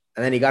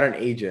 and then he got an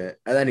agent,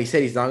 and then he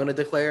said he's not gonna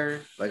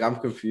declare. Like I'm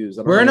confused.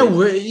 I don't We're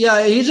know. in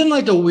yeah, he's in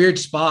like a weird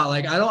spot.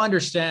 Like I don't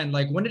understand.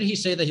 Like when did he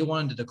say that he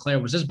wanted to declare?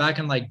 Was this back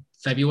in like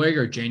February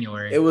or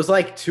January? It was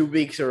like 2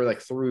 weeks or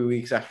like 3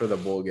 weeks after the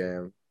bowl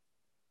game.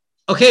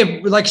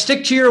 Okay, like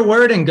stick to your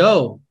word and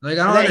go. Like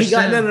I don't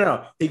understand.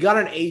 No. He got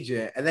an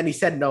agent, and then he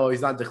said no,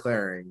 he's not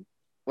declaring.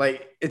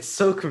 Like it's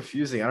so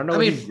confusing. I don't know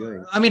what he's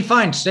doing. I mean,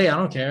 fine, stay. I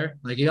don't care.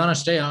 Like you want to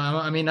stay.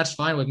 I mean, that's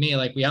fine with me.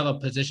 Like we have a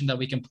position that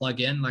we can plug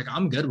in. Like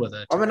I'm good with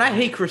it. I mean, I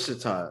hate Christian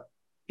Tutt.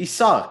 He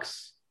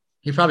sucks.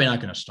 He's probably not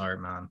going to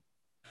start, man.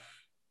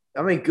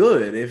 I mean,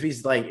 good if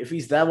he's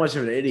that much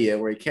of an idiot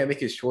where he can't make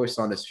his choice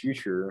on his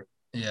future.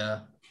 Yeah.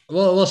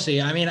 Well, we'll see.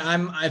 I mean,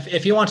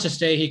 if he wants to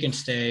stay, he can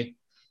stay.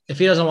 If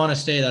he doesn't want to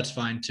stay, that's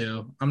fine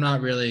too. I'm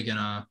not really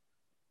gonna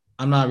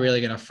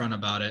front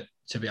about it.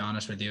 To be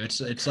honest with you,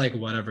 it's like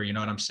whatever. You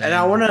know what I'm saying?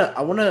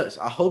 And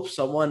I hope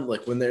someone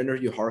like when they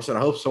interview Harsin, I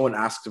hope someone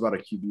asks about a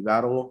QB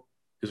battle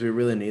because we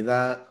really need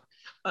that.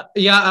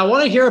 Yeah, I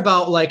want to hear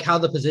about like how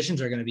the positions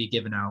are going to be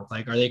given out.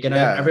 Like, are they going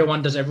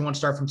to does everyone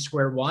start from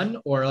square one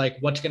or like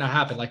what's going to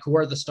happen? Like, who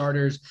are the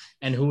starters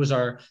and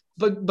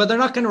but they're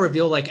not going to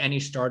reveal like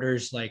any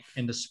starters like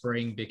in the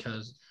spring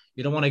because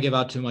you don't want to give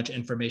out too much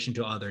information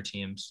to other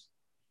teams.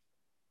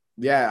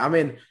 Yeah, I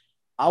mean,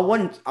 I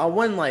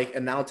wouldn't like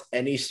announce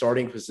any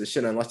starting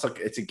position unless like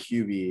it's a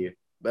QB,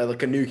 but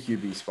like a new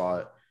QB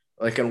spot,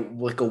 like a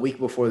week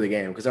before the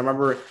game. Because I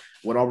remember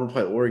when Auburn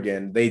played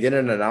Oregon, they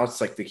didn't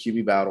announce like the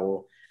QB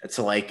battle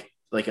until like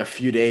a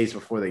few days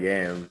before the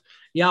game.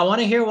 Yeah, I want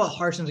to hear what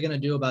Harsin's going to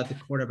do about the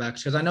quarterbacks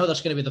because I know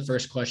that's going to be the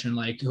first question.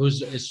 Like,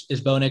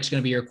 is Bo Nix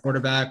going to be your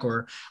quarterback,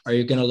 or are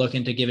you going to look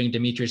into giving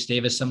Demetrius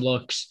Davis some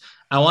looks?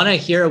 I want to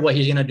hear what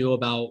he's going to do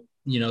about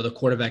the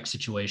quarterback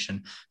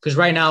situation because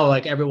right now,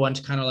 like everyone's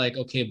kind of like,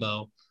 okay,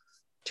 Bo,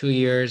 2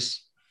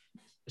 years,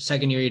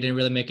 second year, you didn't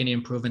really make any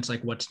improvements.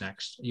 Like, what's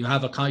next? You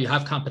have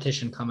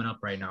competition coming up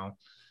right now.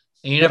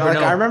 And you never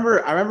know. I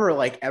remember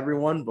like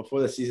everyone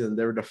before the season,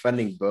 they were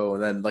defending Bo,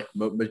 and then like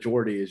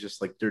majority is just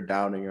like they're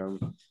downing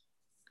him.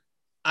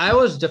 I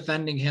was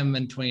defending him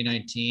in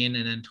 2019,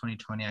 and then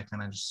 2020, I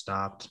kind of just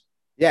stopped.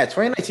 Yeah,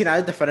 2019, I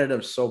defended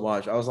him so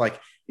much. I was like,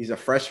 he's a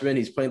freshman.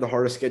 He's playing the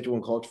hardest schedule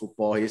in college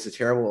football. He has a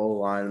terrible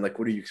O-line. Like,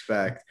 what do you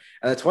expect?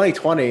 And then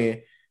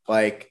 2020,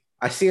 like,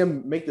 I see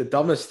him make the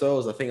dumbest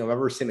throws I think I've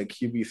ever seen a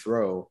QB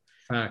throw.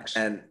 Facts.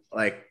 And,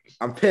 like,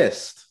 I'm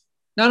pissed.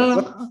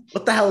 No.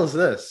 What the hell is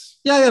this?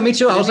 Yeah, me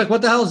too. I was like,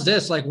 what the hell is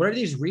this? Like, what are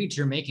these reads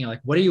you're making?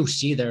 Like, what do you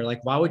see there?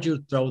 Like, why would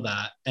you throw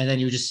that? And then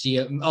you just see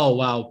it. Oh,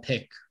 wow,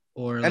 pick.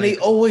 And he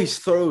always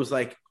throws,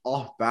 like,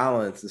 off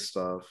balance and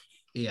stuff.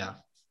 Yeah.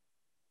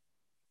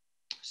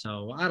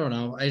 So I don't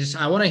know.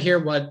 I want to hear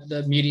what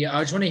the media.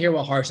 I just want to hear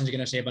what Harson's going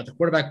to say about the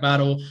quarterback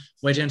battle.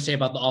 What he's going to say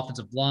about the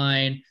offensive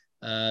line,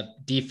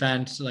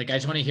 defense. Like I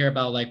just want to hear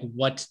about like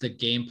what's the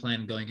game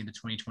plan going into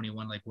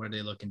 2021. Like what are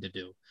they looking to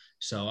do?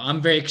 So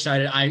I'm very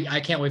excited.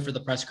 I can't wait for the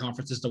press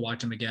conferences to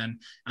watch him again.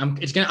 I'm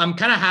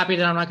kind of happy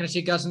that I'm not going to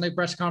see Gus in the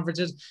press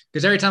conferences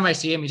because every time I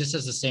see him, he just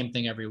says the same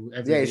thing every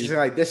Yeah, week. he's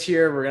like this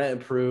year we're gonna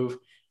improve,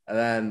 and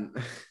then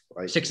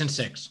like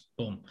 6-6,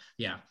 boom,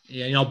 yeah,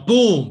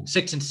 boom,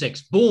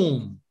 6-6,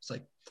 boom. It's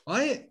like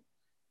what?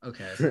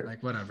 Okay,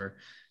 like whatever.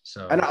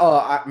 So and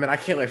I mean I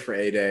can't wait for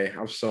A-Day.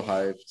 I'm so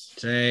hyped.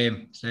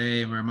 Same.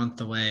 We're a month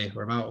away.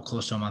 We're about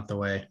close to a month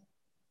away.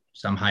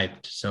 So I'm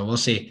hyped. So we'll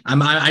see.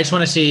 I just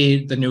want to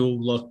see the new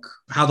look,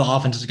 how the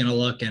offense is going to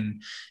look,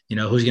 and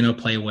who's going to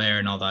play where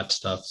and all that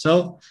stuff.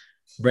 So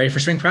ready for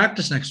spring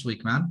practice next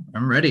week, man.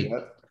 I'm ready.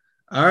 Yep.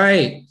 All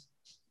right.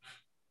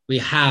 We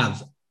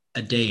have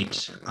a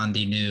date on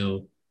the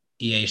new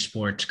EA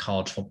Sports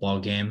college football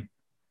game.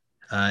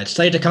 It's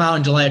slated to come out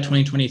in July of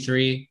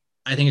 2023.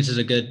 I think this is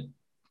a good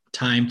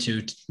time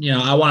to,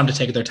 I want them to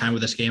take their time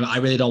with this game. I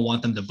really don't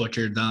want them to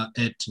butcher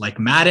it like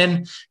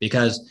Madden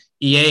because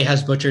EA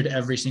has butchered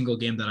every single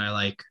game that I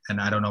like, and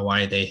I don't know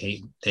why they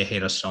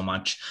hate us so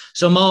much.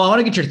 So Mo, I want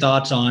to get your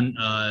thoughts on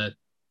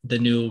the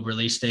new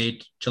release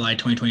date, July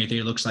 2023.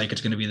 It looks like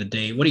it's going to be the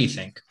date. What do you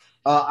think?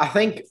 I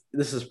think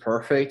this is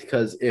perfect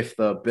because if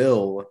the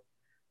bill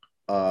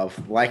of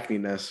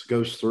likeliness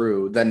goes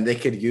through, then they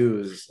could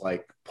use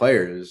like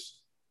players,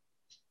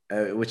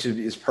 which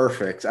is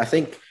perfect. I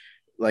think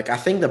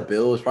the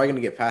bill is probably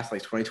going to get past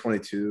like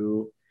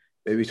 2022,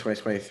 maybe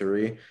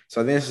 2023.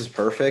 So I think this is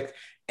perfect.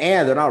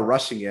 And they're not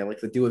rushing it like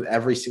they do with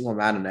every single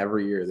Madden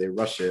every year. They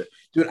rush it.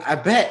 Dude, I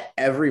bet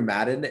every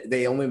Madden,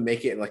 they only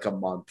make it in like a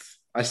month.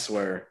 I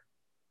swear.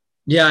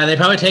 Yeah, they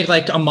probably take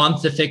like a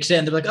month to fix it.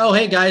 And they're like, oh,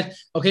 hey,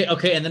 guys.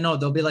 Okay. And then, no,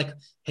 they'll be like,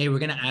 hey, we're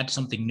going to add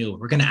something new.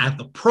 We're going to add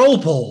the Pro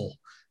Bowl.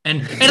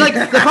 And like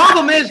the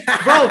problem is,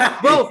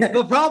 bro,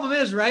 the problem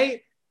is,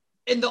 right?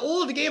 In the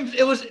old games,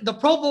 it was the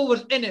Pro Bowl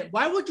was in it.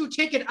 Why would you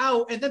take it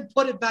out and then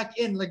put it back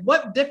in? Like,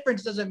 what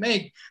difference does it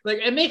make? Like,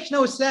 it makes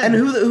no sense. And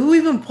who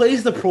even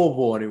plays the Pro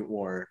Bowl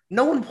anymore?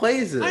 No one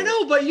plays it. I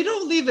know, but you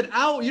don't leave it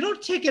out. You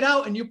don't take it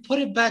out and you put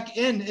it back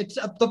in. It's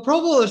the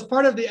Pro Bowl is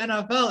part of the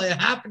NFL. It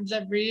happens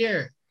every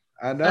year.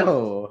 I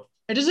know.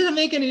 It doesn't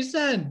make any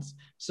sense.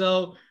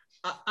 So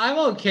I'm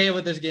okay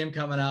with this game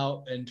coming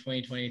out in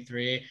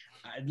 2023.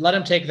 Let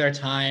them take their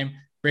time.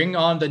 Bring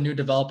on the new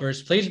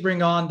developers. Please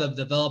bring on the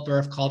developer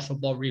of College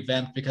Football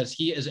Revamped because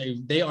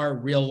they are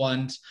real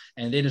ones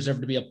and they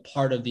deserve to be a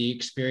part of the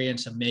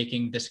experience of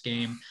making this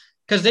game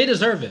because they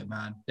deserve it,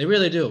 man. They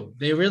really do.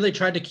 They really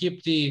tried to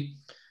keep the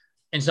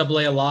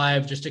NCAA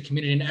alive, just a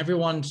community, and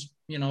everyone's,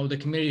 the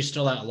community is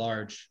still at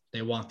large.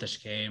 They want this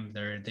game.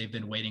 They've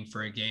been waiting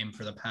for a game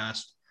for the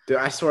past. Dude,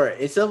 I swear,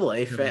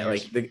 NCAA fan,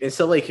 like the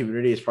NCAA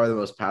community is probably the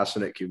most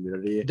passionate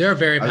community. They're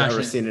very passionate. I've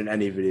ever seen in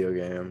any video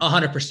game.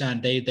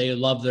 100%. They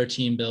love their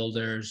team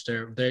builders.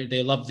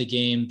 They love the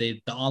game.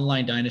 The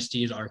online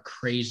dynasties are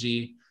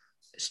crazy,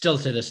 still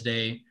to this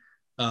day.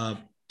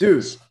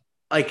 Dude,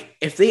 like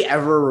if they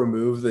ever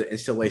remove the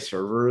NCAA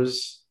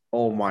servers,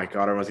 oh my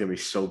god, everyone's gonna be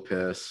so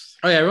pissed.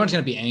 Oh yeah, everyone's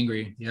gonna be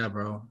angry. Yeah,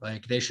 bro.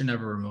 Like they should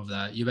never remove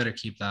that. You better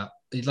keep that.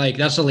 Like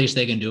that's the least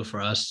they can do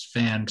for us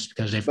fans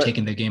because they've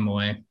taken the game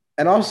away.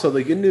 And also,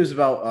 the good news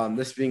about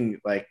this being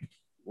like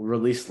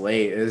released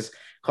late is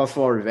College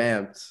Football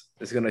Revamped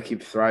is going to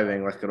keep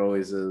thriving like it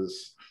always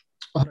is.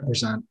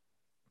 100%.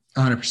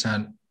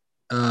 100%.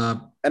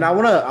 And I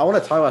want to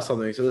talk about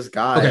something. So this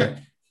guy,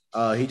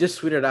 he just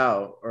tweeted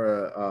out,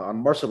 or on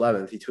March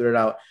 11th, he tweeted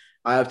out,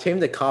 I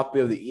obtained a copy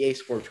of the EA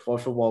Sports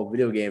College Football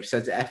video game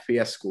sent to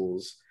FPS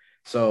schools.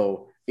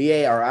 So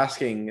EA are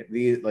asking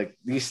these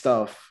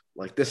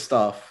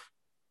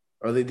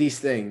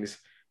things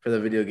for the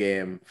video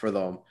game for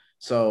them.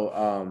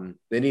 So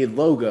they need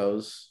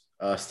logos,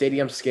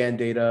 stadium scan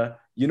data,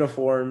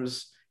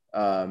 uniforms,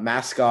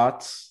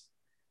 mascots,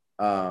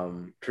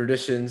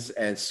 traditions,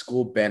 and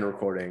school band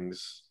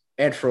recordings,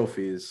 and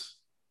trophies.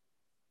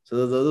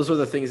 So those are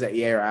the things that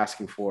EA are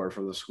asking for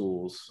the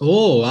schools.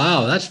 Oh,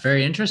 wow. That's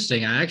very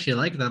interesting. I actually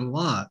like that a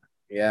lot.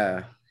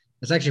 Yeah.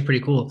 It's actually pretty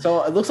cool.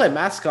 So it looks like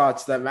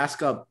that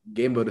mascot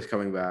game mode is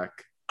coming back.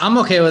 I'm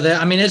okay with it.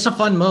 I mean, it's a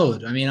fun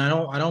mode. I mean, I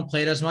don't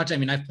play it as much. I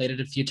mean, I've played it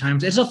a few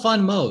times. It's a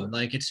fun mode.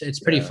 Like it's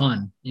pretty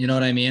fun. You know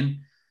what I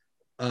mean?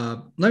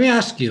 Let me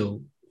ask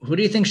you, who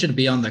do you think should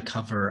be on the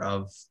cover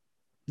of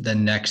the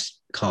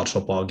next college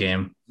football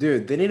game?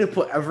 Dude, they need to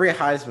put every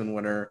Heisman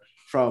winner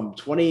from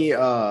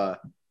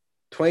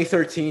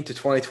 2013 to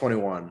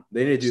 2021.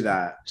 They need to do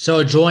that. So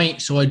a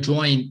joint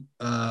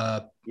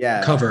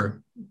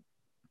cover.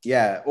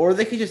 Yeah. Or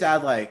they could just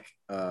add like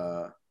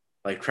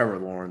Trevor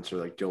Lawrence or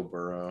like Joe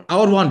Burrow. I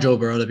would want Joe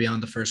Burrow to be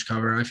on the first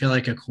cover. I feel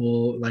like a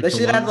cool they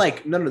should add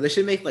they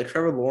should make like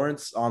Trevor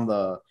Lawrence on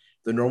the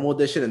normal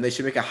edition, and they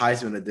should make a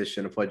Heisman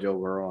edition and put Joe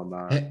Burrow on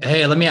that.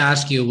 Hey, let me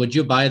ask you, would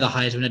you buy the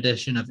Heisman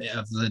edition of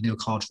the new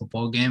college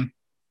football game?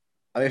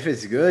 I mean, if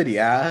it's good,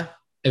 yeah.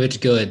 If it's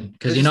good,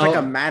 because like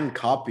a man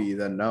copy,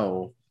 then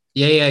no.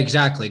 Yeah,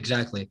 exactly,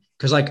 exactly.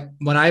 Because like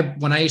when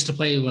I used to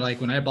play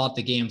when I bought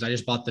the games, I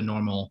just bought the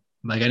normal.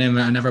 Like I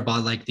never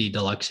bought like the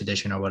deluxe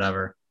edition or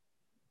whatever.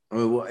 I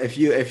mean, if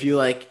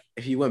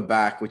you went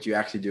back, would you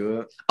actually do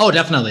it? Oh,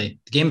 definitely.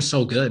 The game's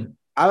so good.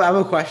 I have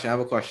a question. I have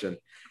a question.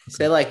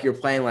 Say Okay. like you're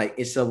playing like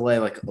NCAA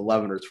like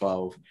 11 or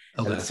 12,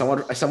 and then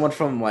Okay. someone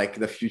from like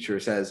the future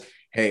says,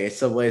 "Hey,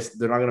 NCAA's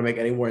they're not gonna make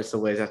any more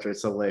NCAA's after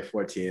NCAA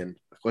 14."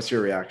 What's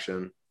your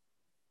reaction?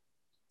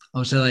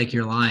 Oh, so like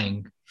you're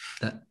lying.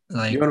 That You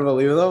like want to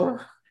believe though?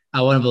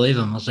 I wouldn't believe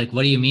him. I was like,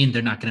 what do you mean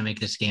they're not gonna make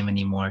this game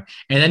anymore?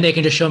 And then they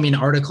can just show me an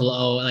article,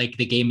 oh, like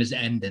the game is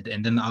ended.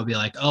 And then I'll be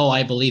like, oh,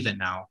 I believe it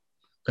now.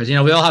 Because we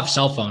all have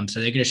cell phones, so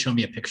they can just show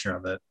me a picture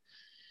of it.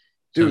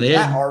 So Dude, that they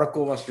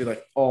article must be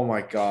like, oh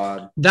my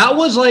God. that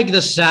was like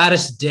the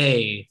saddest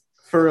day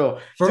For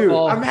real. for Dude,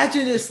 all.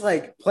 imagine this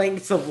like playing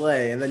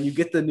Subway and then you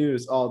get the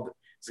news, oh,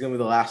 it's gonna be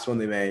the last one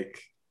they make.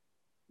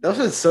 That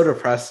was so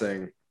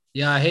depressing.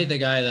 Yeah, I hate the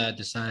guy that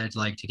decided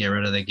like to get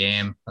rid of the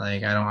game.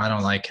 Like I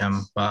don't like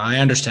him, but I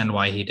understand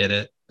why he did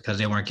it because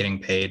they weren't getting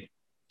paid.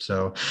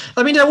 So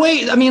I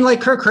mean,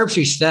 like Kirk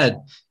Herbstreit said,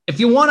 if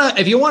you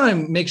wanna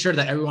make sure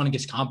that everyone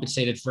gets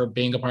compensated for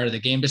being a part of the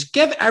game, just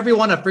give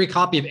everyone a free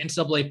copy of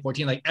NCAA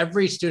 14. Like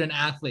every student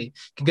athlete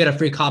can get a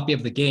free copy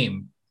of the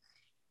game,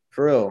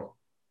 For real.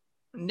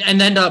 and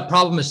then the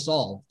problem is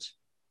solved.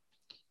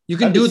 You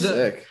can That'd be do the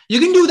sick. you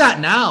can do that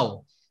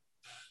now.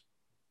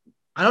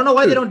 I don't know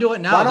why they Dude, don't do it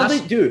why now. don't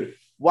That's they, dude?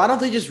 Why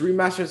don't they just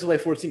remaster NCAA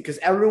 14? Because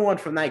everyone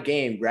from that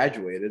game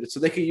graduated, so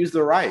they could use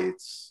the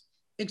rights.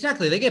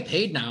 exactly. They get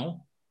paid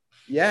now.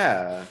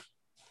 Yeah.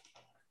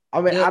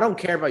 I mean, Yeah, I don't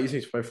care about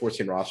using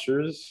 2014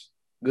 rosters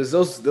because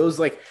those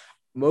like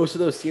most of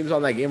those teams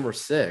on that game were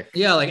sick.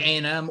 yeah, like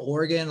A&M,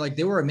 Oregon, like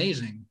they were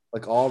amazing.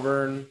 Like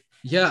Auburn,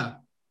 Yeah,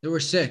 they were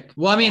sick.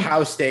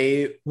 Ohio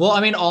State.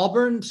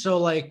 Auburn. So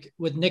like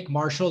with Nick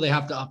Marshall, they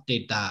have to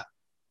update that.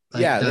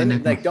 Like Yeah, the then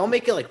Nick, like don't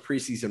make it like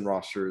preseason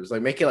rosters.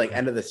 Like make it like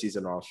end of the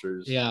season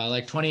rosters. yeah,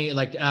 like 20,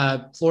 like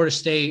Florida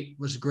State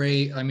was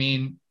great. I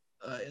mean,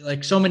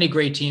 like so many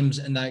great teams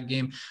in that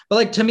game. But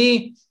like to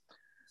me,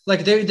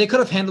 like they could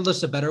have handled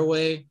this a better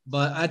way.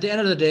 But at the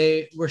end of the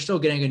day, we're still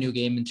getting a new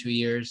game in 2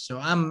 years, so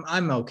I'm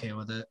okay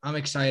with it. I'm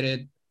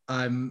excited.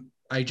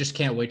 I just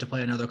can't wait to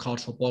play another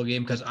college football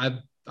game because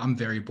I'm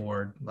very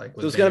bored like So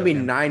with it's gonna video be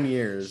games. 9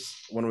 years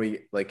when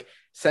we like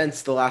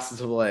since the last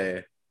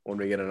NCAA when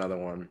we get another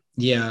one.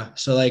 Yeah.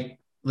 So like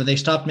when they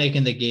stopped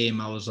making the game,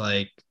 I was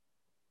like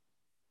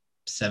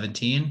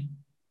 17.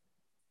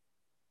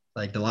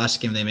 Like the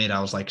last game they made,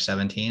 I was like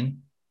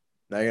 17.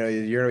 Now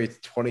you're gonna be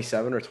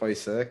 27 or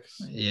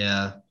 26.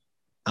 Yeah.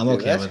 I'm Dude,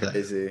 okay that's with it.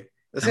 crazy.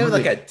 That's I'm gonna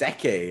gonna be like be a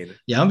decade.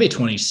 yeah, I'm gonna be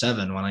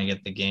 27 when I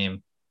get the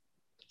game.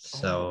 Oh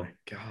So,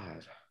 my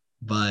god.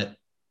 but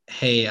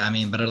hey, I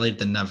mean, better late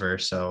than never.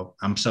 So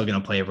I'm still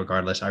gonna play it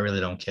regardless. I really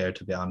don't care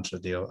to be honest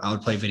with you. I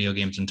would play video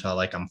games until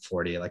like I'm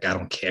 40. Like I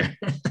don't care.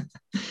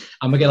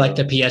 I'm gonna get like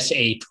the Bro.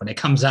 PS8 when it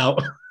comes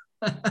out.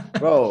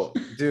 Bro,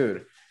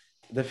 dude,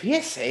 the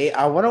PSA,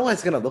 I wonder what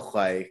it's gonna look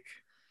like.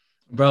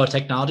 Bro,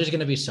 technology is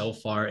gonna be so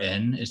far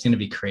in. It's gonna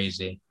be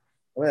crazy.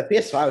 I mean, the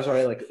PS5 is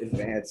already like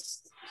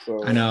advanced, I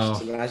so just know.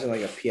 imagine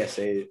like a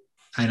PS8.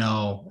 I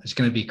know it's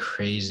gonna be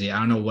crazy. I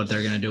don't know what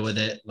they're gonna do with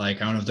it. Like,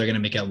 I don't know if they're gonna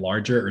make it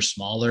larger or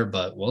smaller,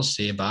 but we'll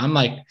see. But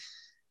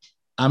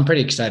I'm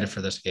pretty excited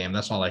for this game.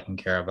 That's all I can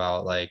care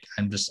about. Like,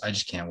 I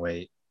just can't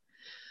wait.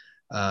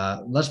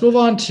 Let's move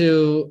on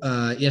to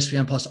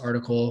ESPN Plus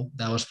article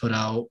that was put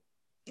out.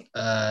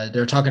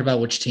 They're talking about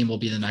which team will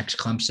be the next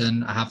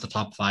Clemson. I have the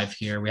top five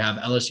here. We have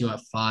LSU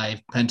at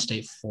 5, Penn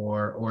State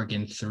 4,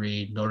 Oregon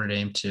 3, Notre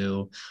Dame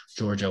 2,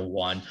 Georgia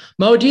 1.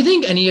 Mo, do you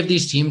think any of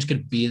these teams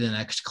could be the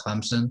next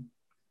Clemson?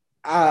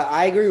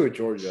 I agree with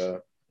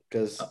Georgia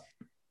because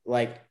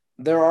like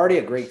they're already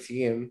a great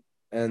team,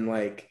 and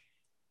like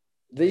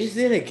they just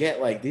need to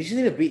get like they just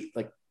need to beat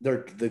like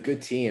they're the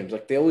good teams.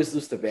 Like they always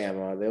lose to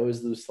Bama. They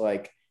always lose to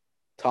like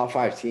top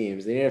five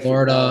teams. They need to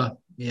figure out. Florida,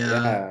 yeah.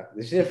 Yeah,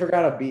 they just need to figure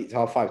out how to beat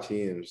top five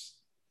teams.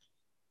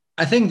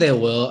 I think they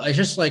will. I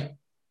just like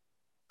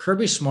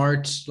Kirby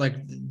Smart's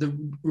like the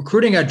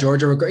recruiting at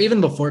Georgia,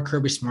 even before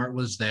Kirby Smart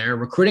was there,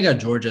 recruiting at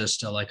Georgia is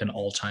still like an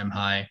all-time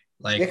high.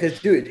 Yeah, Like because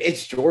dude,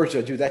 it's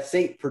Georgia, dude. That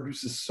state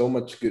produces so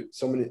much good,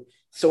 so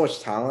much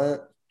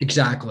talent.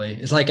 exactly.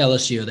 It's like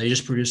LSU. They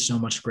just produce so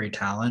much great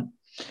talent.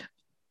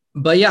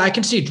 But yeah, I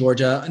can see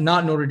Georgia,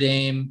 not Notre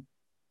Dame,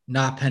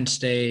 not Penn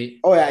State.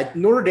 Oh yeah,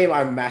 Notre Dame,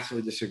 I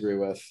massively disagree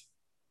with.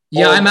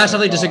 Yeah, Oh I my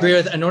massively disagree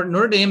god, with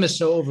Notre Dame is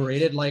so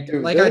overrated. dude, Like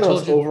they're I the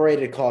most told you,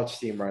 overrated college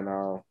team right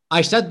now.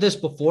 I said this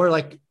before.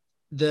 Like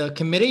the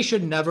committee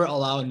should never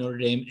allow Notre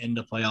Dame in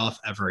the playoff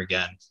ever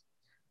again,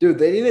 Dude,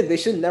 they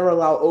should never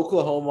allow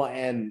Oklahoma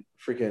and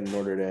freaking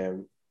Notre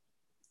Dame.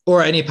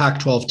 or any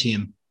Pac-12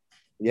 team.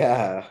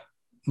 Yeah,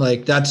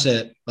 Like that's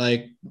it.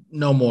 Like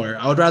no more.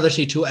 I would rather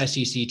see two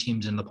SEC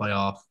teams in the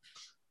playoff.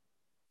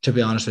 To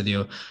be honest with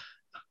you,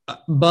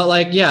 but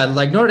like yeah,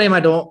 like Notre Dame, I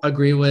don't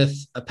agree with.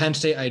 Penn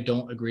State, I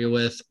don't agree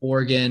with.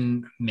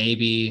 Oregon,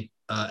 maybe.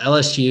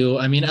 LSU.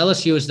 I mean,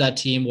 LSU is that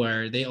team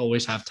where they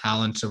always have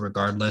talent. So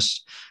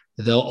regardless,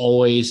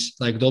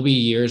 there'll be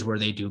years where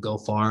they do go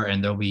far,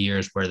 and there'll be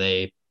years where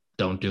they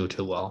don't do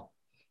too well.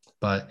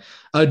 But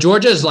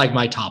Georgia is like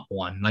my top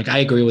one. Like I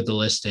agree with the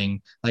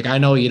listing. Like I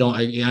know you don't.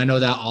 I know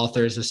that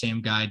author is the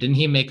same guy. Didn't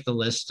he make the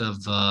list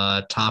of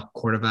top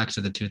quarterbacks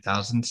of the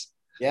 2000s?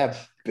 Yeah,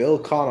 Bill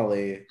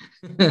Connolly.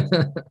 I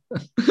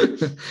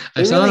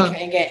They really saw.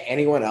 can't get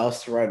anyone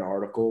else to write an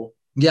article.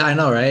 Yeah, I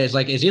know, right? It's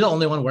like, is he the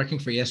only one working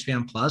for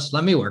ESPN Plus?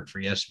 Let me work for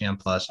ESPN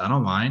Plus. I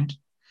don't mind.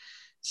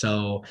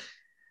 So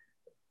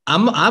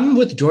I'm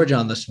with Georgia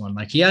on this one.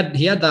 Like he had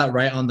that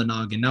right on the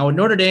noggin. Now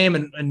Notre Dame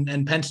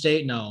and Penn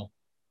State, no.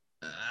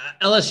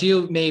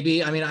 LSU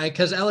maybe. I mean,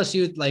 because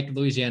LSU like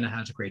Louisiana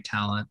has a great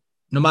talent.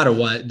 No matter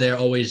what, they're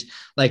always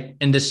like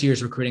in this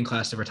year's recruiting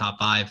class, they were top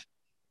five.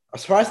 I'm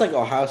surprised like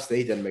Ohio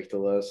State didn't make the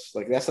list.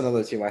 Like that's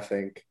another team I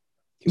think.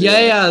 Yeah,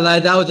 yeah,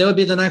 that would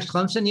be the next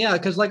Clemson. Yeah,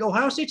 because like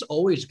Ohio State's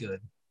always good.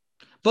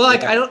 But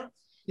like I Yeah. don't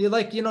you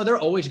like they're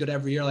always good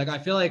every year. Like I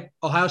feel like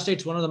Ohio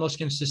State's one of the most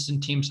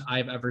consistent teams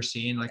I've ever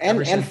seen. Like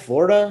ever And since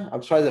Florida.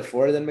 I'm surprised that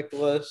Florida didn't make the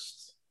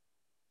list.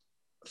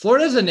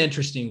 Florida's an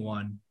interesting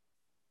one.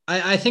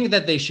 I think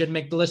that they should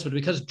make the list, but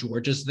because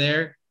Georgia's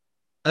there,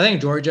 I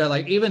think Georgia,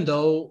 like even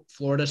though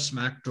Florida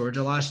smacked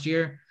Georgia last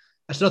year,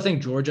 I still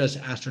think Georgia is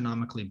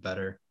astronomically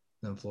better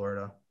than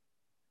Florida.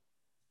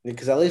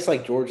 Because at least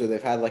like Georgia,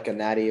 they've had like a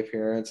natty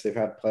appearance, they've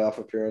had playoff And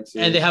they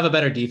appearances. have a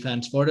better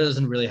defense. Florida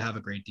doesn't really have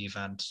a great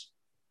defense.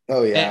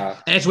 Oh And, yeah.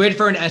 and it's weird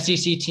for an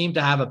SEC team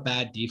to have a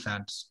bad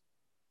defense.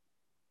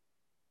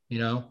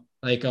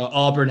 Like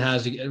Auburn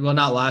has, well,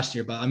 not last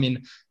year, but I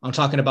mean, I'm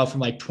talking about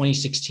from like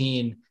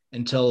 2016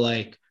 until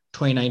like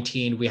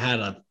 2019, we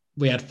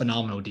had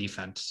phenomenal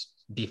defenses,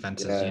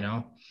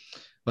 Yeah.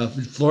 but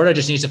Florida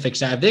just needs to fix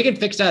that. If they can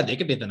fix that, they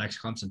could be the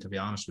next Clemson, to be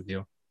honest with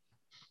you.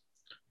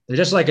 They're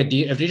just like if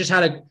they just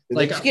had a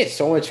They just get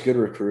so much good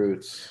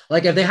recruits.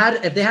 like if they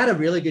had a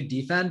really good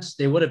defense,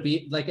 they would have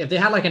beat like if they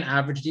had like an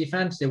average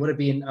defense, they would have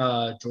been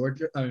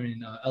Georgia, I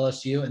mean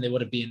LSU, and they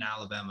would have been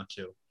Alabama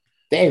too.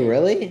 Dang,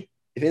 really?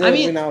 You think I that would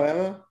be in mean,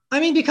 Alabama?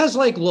 because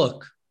like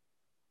look,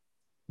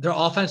 their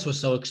offense was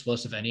so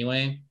explosive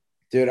anyway.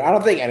 Dude, I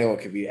don't think anyone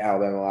could beat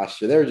Alabama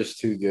last year. They were just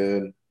too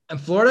good. And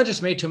Florida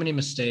just made too many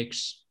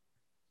mistakes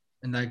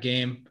in that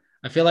game.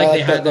 I feel like they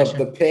Like the, had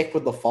the the pick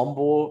with the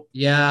fumble.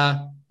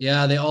 yeah,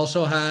 yeah. They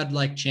also had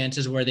like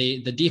chances where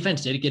the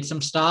defense did get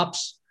some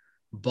stops,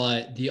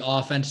 but the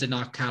offense did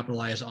not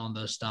capitalize on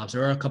those stops.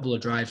 There were a couple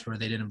of drives where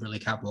they didn't really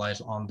capitalize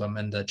on them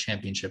in the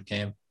championship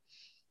game.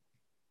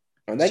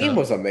 And that game So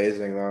was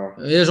amazing though.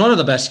 it was one of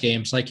the best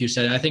games, like you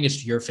said. I think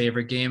it's your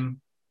favorite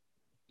game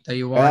that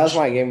you And that was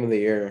watched. my game of the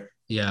year.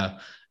 Yeah.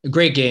 A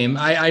great game.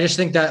 I just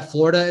think that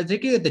Florida, they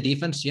get the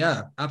defense.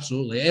 Yeah,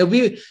 absolutely. It'll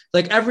be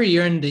like every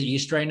year in the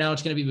East right now,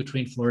 it's going to be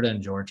between Florida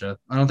and Georgia.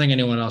 I don't think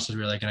anyone else is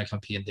really going to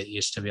compete in the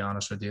East, to be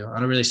honest with you. I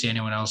don't really see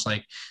anyone else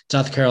like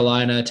South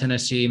Carolina,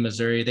 Tennessee,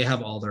 Missouri. They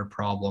have all their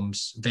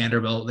problems.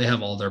 Vanderbilt, they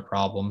have all their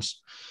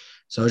problems.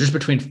 So it's just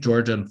between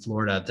Georgia and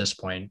Florida at this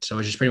point. So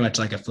it's just pretty much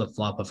like a flip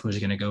flop of who's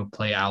going to go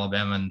play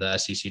Alabama in the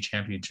SEC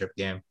championship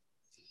game.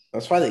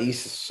 That's why the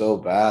East is so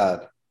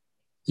bad.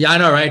 Yeah, I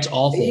know, right? It's It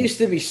awful. used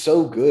to be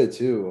so good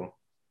too.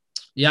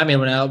 Yeah, I mean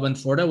when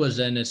Florida was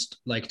in its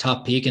like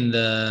top peak in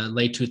the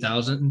late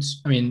 2000s.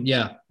 I mean,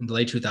 yeah, in the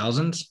late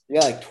 2000s.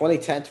 Yeah, like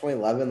 2010,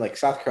 2011, like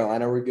South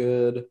Carolina were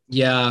good.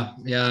 Yeah,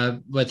 yeah,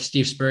 with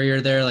Steve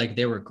Spurrier there, like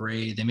they were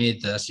great. They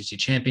made the SEC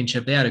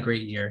championship. They had a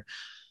great year.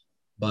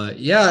 But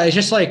yeah, it's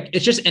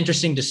just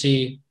interesting to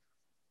see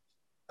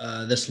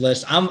this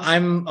list.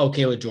 I'm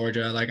okay with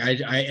Georgia. Like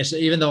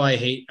even though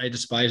I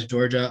despise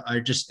Georgia, I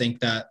just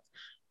think that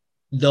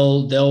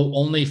they'll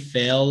only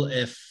fail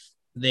if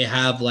they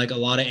have like a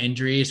lot of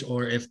injuries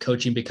or if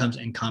coaching becomes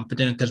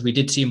incompetent. Because we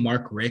did see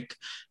Mark Rick,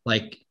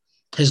 like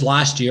his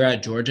last year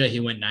at Georgia,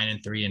 he went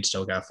 9-3 and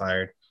still got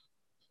fired.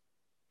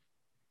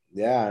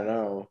 Yeah, I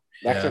know.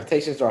 The Yeah,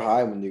 expectations are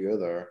high when you go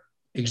there.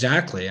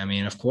 exactly. I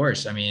mean, of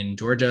course. I mean,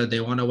 Georgia, they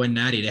want to win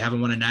Natty. They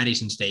haven't won a Natty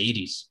since the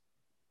 80s.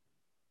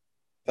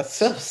 That's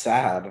so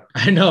sad.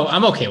 I know.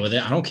 I'm okay with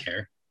it. I don't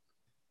care.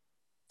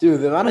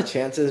 Dude, the amount of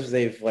chances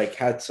they've like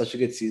had such a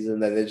good season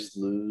that they just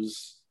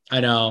lose. I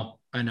know.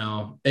 I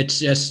know. It's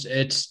just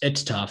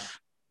it's tough.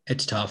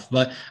 It's tough.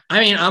 But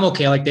I mean, I'm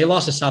okay. Like they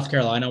lost to South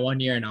Carolina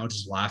one year and I was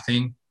just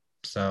laughing.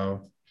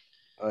 So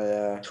Oh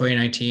yeah.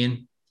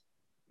 2019.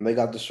 And they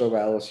got destroyed by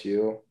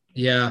LSU.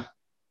 Yeah,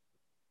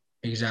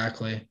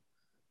 exactly.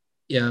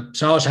 Yeah.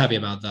 So I was happy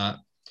about that.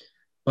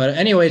 But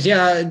anyways,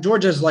 yeah,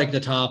 Georgia's like the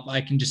top.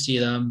 I can just see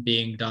them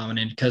being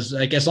dominant because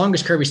like as long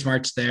as Kirby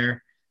Smart's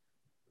there,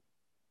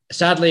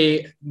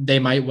 sadly, they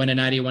might win a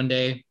natty one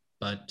day.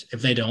 But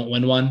if they don't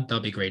win one, that'll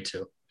be great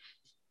too.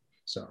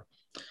 So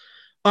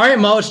all right,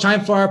 Mo, it's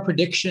time for our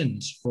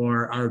predictions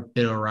for our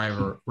bitter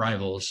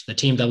rivals, the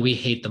team that we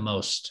hate the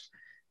most,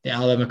 the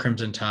Alabama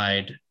Crimson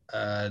Tide.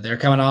 They're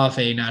coming off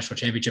a national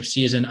championship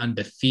season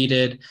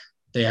undefeated.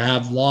 They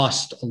have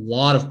lost a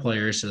lot of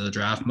players to the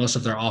draft. Most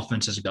of their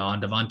offense is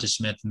gone. Devonta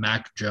Smith,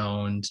 Mac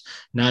Jones,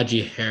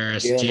 Najee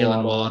Harris, Jalen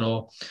Jalen Waddle.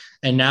 Waddle.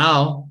 And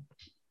now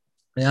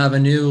they have a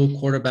new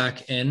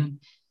quarterback in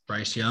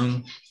Bryce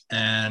Young.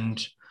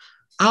 And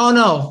I don't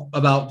know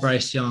about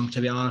Bryce Young,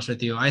 to be honest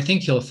with you. I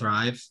think he'll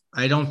thrive.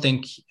 I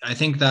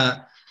think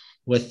that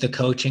with the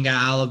coaching at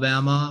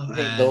Alabama You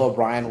think Bill and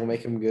O'Brien will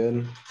make him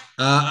good?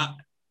 uh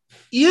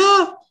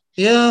yeah,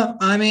 yeah.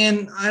 I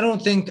mean, I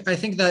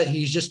think that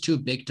he's just too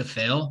big to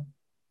fail,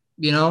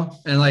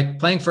 and like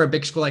playing for a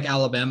big school like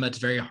Alabama, it's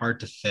very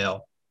hard to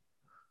fail.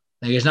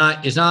 Like it's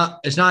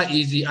not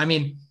easy. I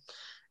mean,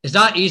 it's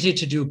not easy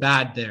to do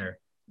bad there.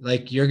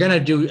 Like you're gonna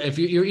do if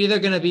you're either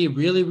gonna be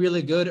really,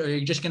 really good or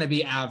you're just gonna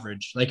be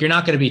average. Like you're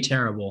not gonna be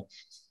terrible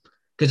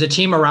because the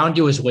team around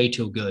you is way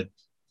too good.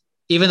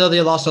 Even though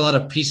they lost a lot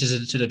of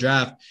pieces to the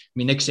draft, I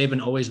mean Nick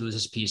Saban always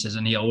loses pieces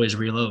and he always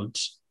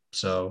reloads.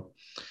 So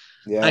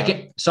Yeah.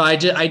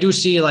 I do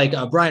see like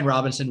Brian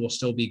Robinson will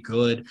still be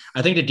good.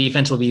 I think the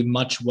defense will be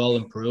much well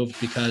improved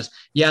because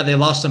yeah, they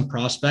lost some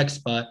prospects,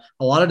 but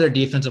a lot of their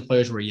defensive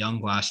players were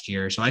young last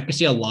year, so I can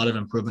see a lot of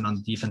improvement on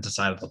the defensive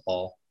side of the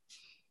ball.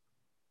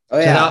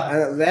 Oh So yeah,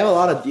 that and they have a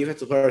lot of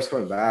defensive players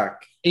coming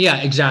back.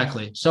 yeah,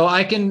 exactly. So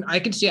I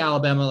can see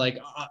Alabama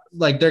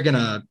like they're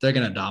gonna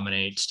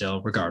dominate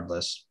still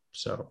regardless.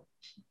 So,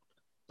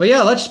 but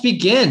yeah, let's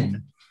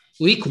begin.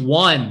 Week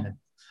 1.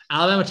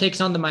 Alabama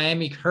takes on the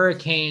Miami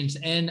Hurricanes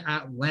in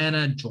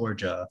Atlanta,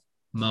 Georgia.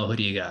 Mo, who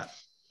do you got?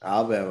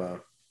 Alabama.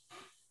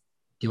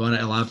 Do you want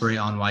to elaborate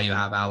on why you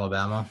have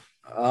Alabama?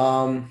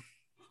 Um,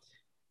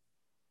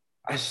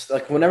 I just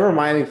like whenever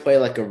Miami play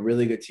like a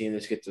really good team,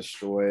 just get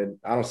destroyed.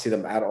 I don't see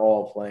them at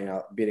all playing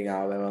out beating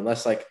Alabama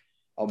unless like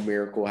a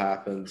miracle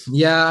happens.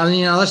 Yeah, I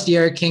mean, unless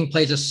Derek King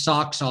plays his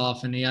socks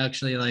off and he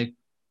actually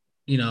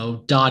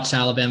dots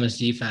Alabama's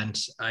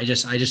defense, I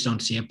just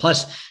don't see it.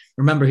 Plus,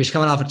 remember he's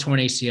coming off a torn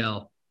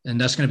ACL,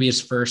 and that's going to be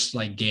his first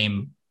like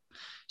game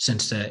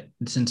since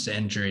the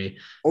injury.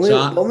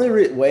 The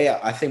only way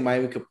I think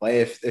Miami could play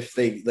if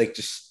they like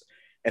just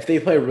if they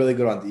play really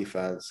good on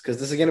defense because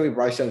this is going to be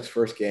Bryce Young's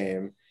first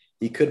game.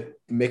 He could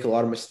make a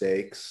lot of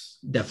mistakes.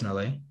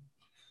 Definitely.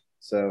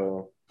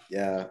 So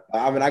yeah,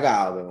 I mean I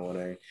got Alabama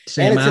winning,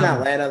 Same and it's in out.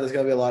 Atlanta. There's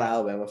going to be a lot of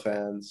Alabama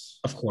fans.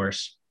 Of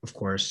course, of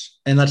course.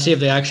 And let's see if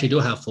they actually do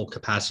have full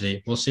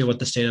capacity. We'll see what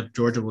the state of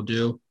Georgia will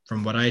do.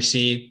 From what I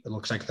see, it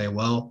looks like they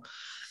will.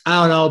 I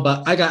don't know,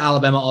 but I got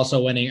Alabama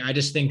also winning. I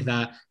just think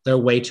that they're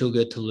way too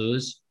good to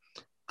lose.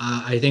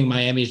 I think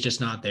Miami's just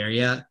not there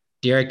yet.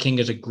 Derek King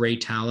is a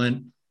great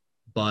talent,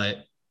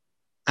 but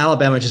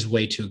Alabama's just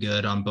way too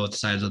good on both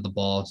sides of the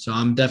ball. So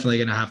I'm definitely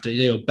going to have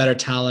to, better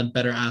talent,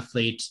 better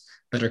athletes,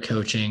 better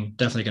coaching.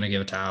 Definitely going to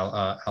give it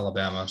to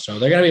Alabama. So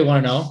they're going to be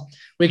 1-0.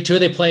 Week 2,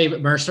 they play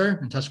Mercer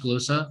in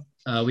Tuscaloosa.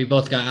 We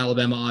both got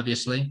Alabama,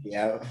 obviously.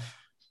 Yeah.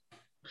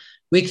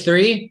 Week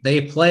 3,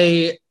 they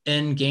play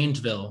in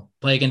Gainesville.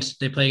 They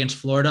play against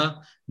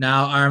Florida.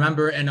 Now, I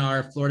remember in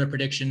our Florida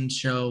predictions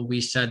show, we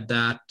said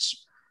that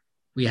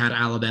we had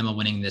Alabama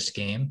winning this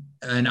game.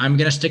 And I'm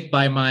going to stick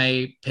by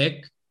my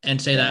pick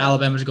and say that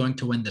Alabama is going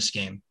to win this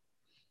game.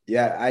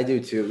 Yeah, I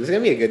do too. This is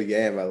going to be a good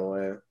game, by the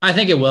way. I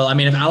think it will. I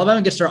mean, if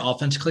Alabama gets their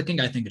offense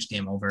clicking, I think it's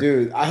game over.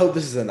 Dude, I hope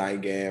this is a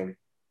night game.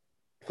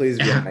 Please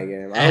be a night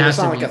game. I hope it's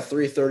not like a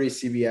 3:30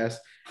 CBS.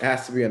 It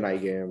has to be a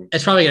night game.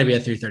 It's probably going to be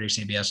a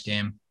 3:30 CBS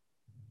game.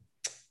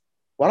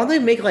 Why don't they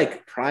make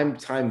like prime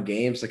time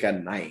games like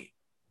at night?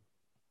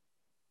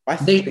 Why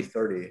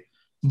 3:30?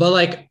 But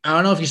like, I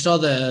don't know if you saw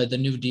the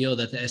new deal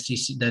that the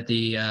SEC has.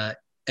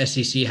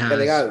 Yeah,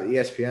 they got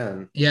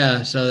ESPN.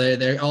 Yeah, so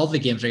they're all the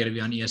games are going to be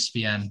on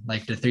ESPN,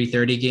 like the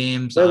 3:30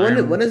 games. So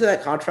when is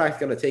that contract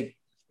going to take?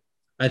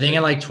 I think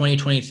in like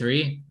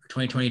 2023,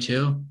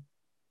 2022.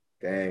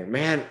 Dang,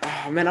 man.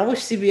 Oh, man, I wish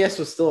CBS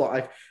was still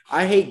like.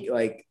 I hate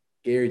like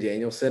Gary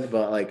Danielson,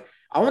 but like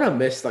I want to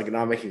miss like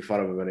not making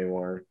fun of him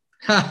anymore.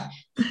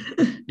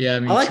 Yeah, I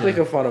like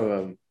making fun of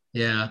him.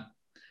 Yeah,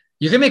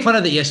 you can make fun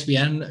of the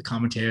ESPN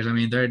commentators. I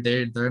mean,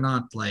 they're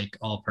not like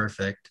all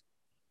perfect.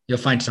 You'll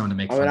find someone to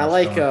make fun of. I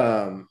like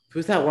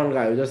who's that one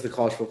guy who does the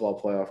college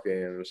football playoff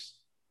games?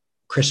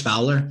 Chris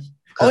Fowler.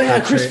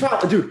 Chris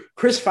Fowler, dude.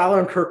 Chris Fowler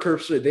and Kirk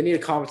Herbstreit. They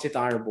need to commentate the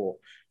Iron Bowl,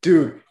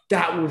 dude.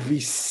 That would be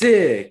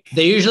sick.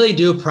 They usually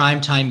do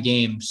primetime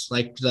games,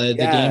 like the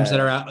games that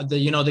are out,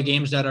 the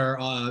games that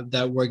are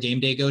that where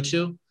game day go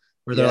to,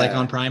 where they're like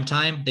on prime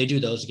time. They do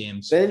those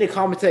games. They need to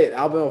commentate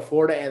Alabama,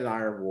 Florida, and the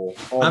Iron Bowl.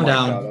 Oh, I'm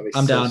down.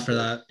 I'm down for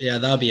that. Yeah,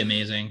 that would be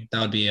amazing.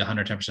 That would be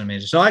 110%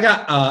 amazing. So I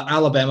got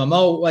Alabama.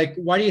 Mo, like,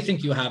 why do you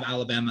think you have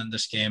Alabama in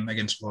this game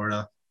against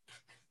Florida?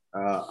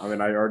 I mean,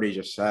 I already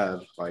just said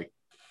like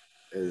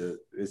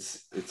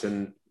it's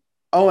in.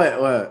 Oh wait.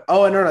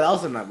 Oh no, that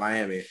was in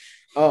Miami.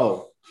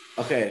 Oh.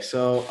 Okay,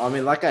 so I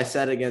mean, like I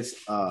said against,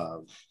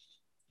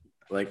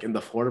 like in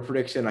the Florida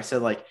prediction, I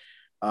said like,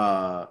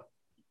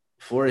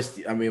 Florida's.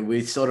 I mean,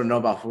 we still don't know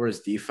about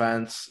Florida's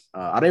defense.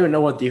 I don't even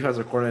know what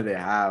defensive coordinator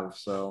they have.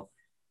 So,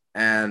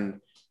 and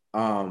they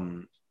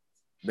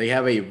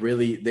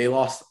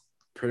lost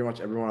pretty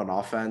much everyone on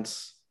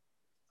offense.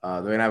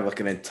 They're gonna have like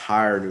an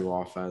entire new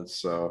offense.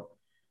 So,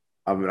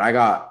 I mean, I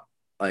got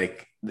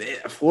like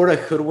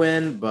Florida could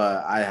win,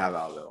 but I have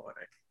Alabama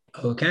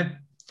winning. Okay.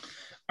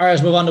 All right,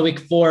 let's move on to week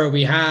 4.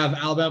 We have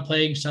Alabama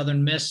playing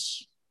Southern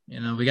Miss.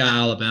 We got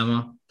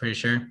Alabama. Pretty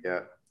sure.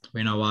 Yeah.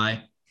 We know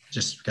why.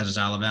 Just because it's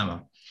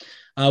Alabama.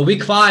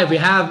 Week 5, we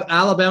have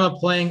Alabama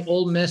playing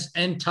Ole Miss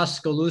in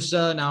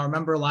Tuscaloosa. Now,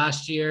 remember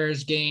last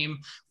year's game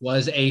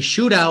was a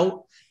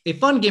shootout, a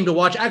fun game to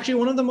watch. Actually,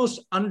 one of the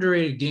most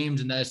underrated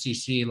games in the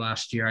SEC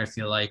last year, I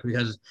feel like,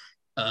 because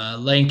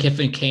Lane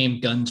Kiffin came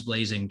guns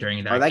blazing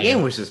during that That game.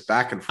 game was just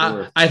back and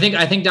forth. I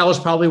think that was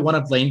probably one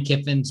of Lane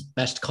Kiffin's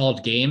best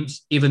called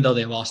games, even though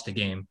they lost the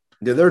game.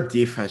 Dude, their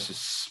defense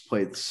just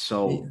played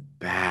so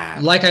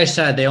bad. Like I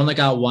said, they only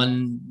got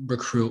one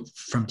recruit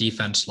from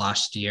defense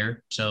last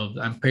year, so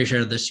I'm pretty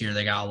sure this year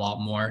they got a lot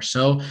more.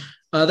 So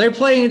they're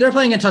playing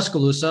in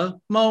Tuscaloosa.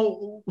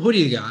 Mo, who do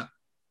you got?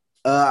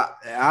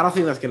 I don't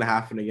think that's gonna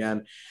happen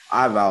again.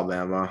 I have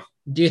Alabama.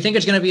 Do you think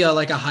it's going to be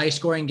a high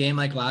scoring game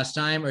like last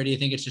time, or do you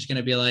think it's just going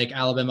to be like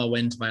Alabama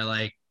wins by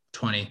like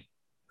 20?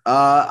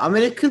 I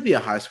mean, it could be a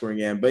high scoring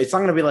game, but it's not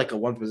gonna be like a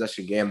one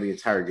possession game the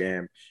entire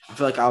game. I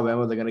feel like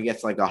Alabama, they're gonna get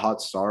to like a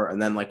hot start,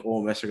 and then like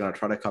Ole Miss are gonna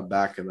try to come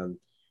back, and then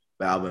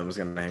Alabama's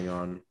gonna hang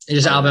on.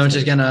 Alabama's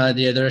just gonna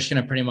they're just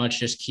gonna pretty much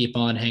just keep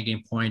on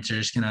hanging points.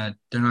 They're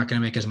not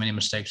gonna make as many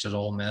mistakes as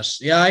Ole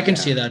Miss. Yeah, I can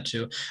see that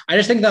too. I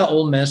just think that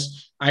Ole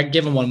Miss, I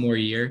give them one more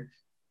year.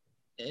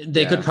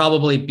 They could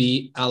probably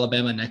beat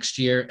Alabama next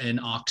year in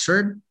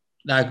Oxford.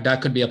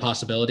 That could be a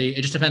possibility.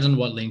 It just depends on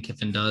what Lane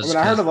Kiffin does. I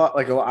mean, I heard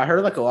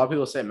a lot of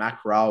people say Matt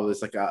Corral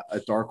is like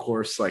a dark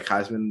horse, like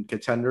Heisman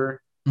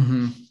contender.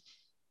 Mm-hmm.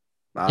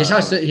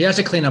 He has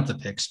to clean up the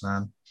picks,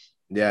 man.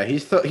 Yeah,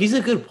 he's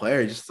a good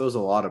player. He just throws a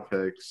lot of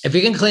picks. If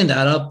he can clean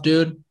that up,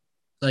 dude,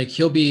 like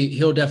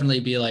he'll definitely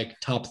be like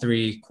top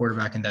 3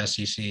 quarterback in the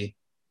SEC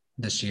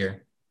this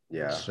year.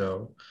 Yeah.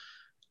 So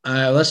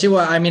let's see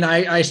what I mean.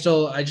 I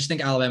just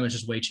think Alabama is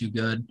just way too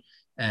good,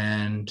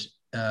 and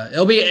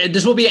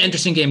this will be an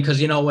interesting game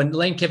because when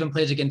Lane Kiffin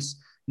plays against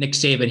Nick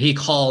Saban, he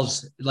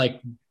calls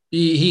like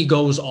he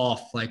goes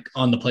off like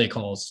on the play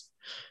calls,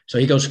 so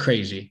he goes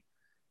crazy.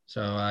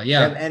 So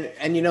yeah,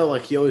 and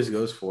like he always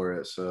goes for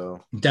it.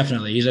 So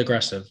definitely, he's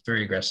aggressive,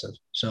 very aggressive.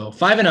 So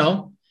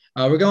 5-0.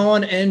 We're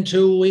going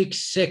into week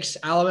 6.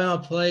 Alabama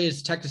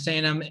plays Texas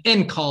A&M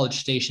in College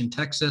Station,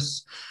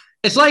 Texas.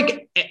 It's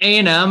like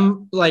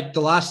A&M, like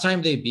the last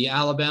time they beat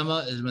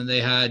Alabama is when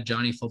they had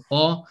Johnny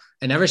Football.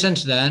 And ever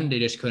since then, they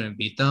just couldn't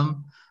beat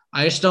them.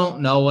 I just don't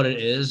know what it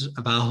is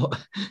about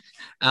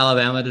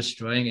Alabama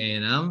destroying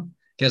A&M.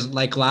 Because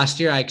like last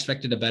year, I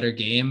expected a better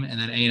game. And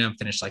then A&M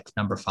finished like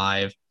number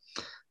 5.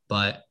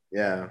 But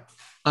yeah.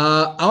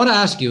 I want to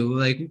ask you,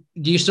 like,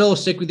 do you still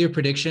stick with your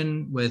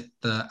prediction with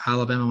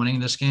Alabama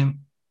winning this game?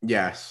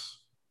 Yes.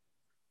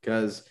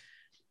 Because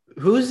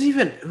who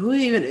even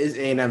is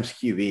A&M's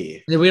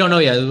QB? We don't know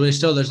yet.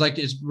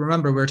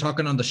 Remember, we were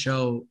talking on the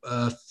show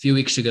a few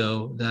weeks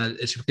ago that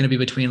it's going to be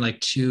between like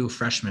 2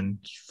 freshmen,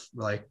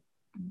 like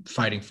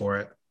fighting for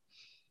it.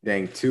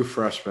 Dang, 2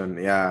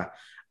 freshmen. Yeah.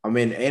 I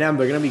mean, A&M,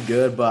 they're going to be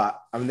good,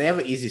 but I mean, they have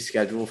an easy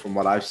schedule from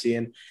what I've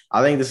seen.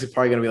 I think this is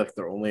probably going to be like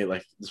their only,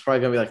 like, this is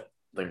probably going to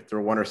be like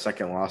their 1 or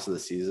 2nd loss of the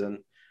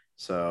season.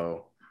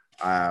 So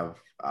I have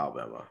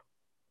Alabama.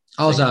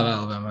 I also have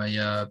Alabama.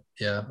 Yeah.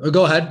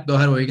 Go ahead. What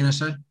are you going to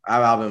say? I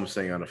have Alabama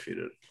staying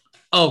undefeated.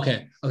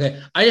 Okay.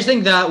 I just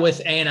think that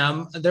with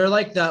A&M, they're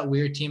like that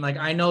weird team. Like,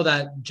 I know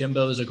that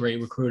Jimbo is a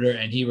great recruiter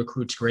and he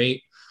recruits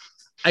great.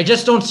 I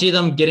just don't see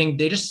them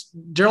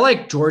they're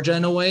like Georgia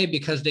in a way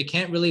because they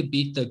can't really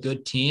beat the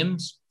good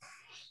teams.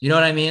 You know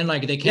what I mean?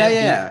 Like they can't.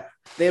 Yeah.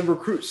 They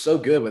recruit so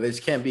good, but they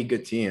just can't beat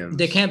good teams.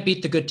 They can't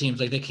beat the good teams.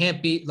 Like they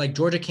can't beat, like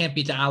Georgia can't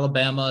beat the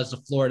Alabamas, the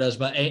Floridas,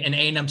 but and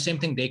A&M, same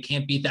thing. They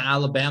can't beat the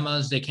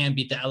Alabamas. They can't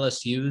beat the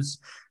LSUs.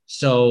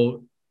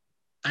 So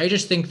I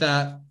just think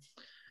that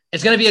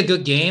it's going to be a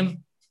good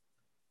game.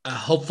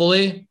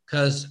 Hopefully,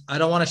 because I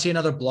don't want to see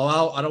another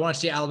blowout. I don't want to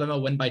see Alabama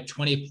win by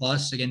 20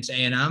 plus against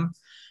A&M.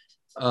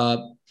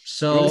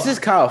 So this is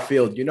Kyle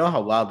Field. You know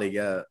how loud they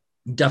get.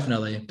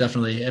 Definitely.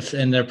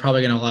 And they're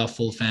probably going to allow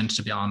full fans,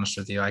 to be honest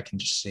with you. I can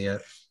just see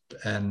it.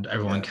 And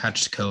everyone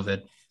catches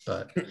COVID.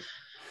 But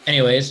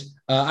anyways,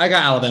 I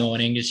got Alabama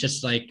winning. It's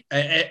just like,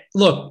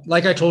 look,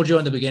 like I told you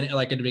in the beginning,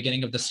 like at the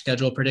beginning of the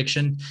schedule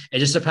prediction, it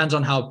just depends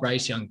on how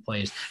Bryce Young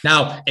plays.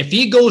 Now, if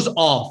he goes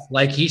off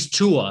like he's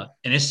Tua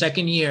in his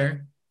 2nd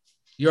year,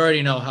 you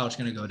already know how it's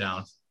going to go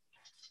down.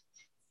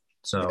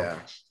 So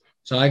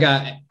I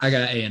got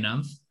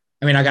A&M.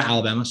 I got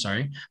Alabama,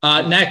 sorry.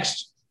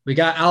 Next, we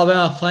got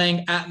Alabama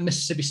playing at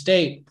Mississippi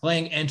State,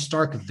 playing in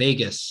Stark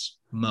Vegas.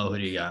 Mo, who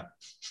do you got?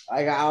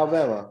 I got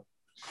Alabama.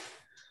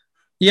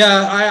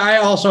 Yeah, I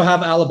also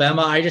have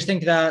Alabama. I just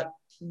think that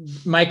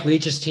Mike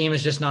Leach's team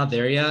is just not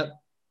there yet.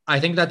 I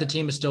think that the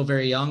team is still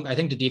very young. I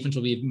think the defense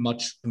will be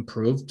much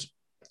improved.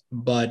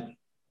 But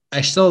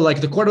I still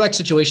like the quarterback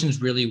situation is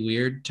really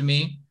weird to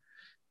me.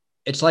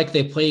 It's like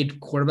they played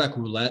quarterback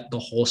roulette the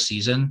whole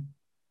season.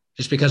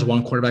 Just because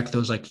one quarterback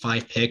throws like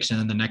 5 picks and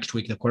then the next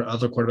week the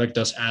other quarterback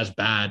does as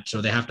bad. So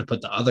they have to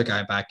put the other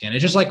guy back in.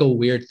 It's just like a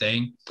weird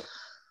thing.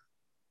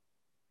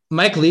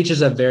 Mike Leach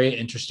is a very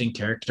interesting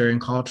character in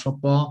college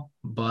football,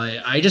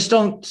 but I just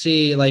don't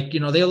see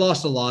they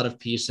lost a lot of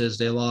pieces.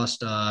 They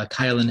lost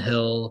Kylan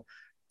Hill.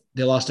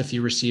 They lost a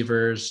few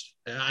receivers.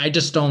 I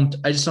just don't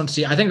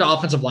see. I think the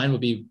offensive line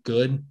would be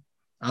good.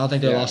 I don't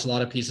think they Yeah. lost a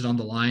lot of pieces on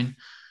the line.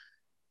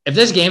 If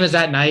this game is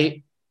at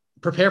night,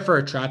 prepare for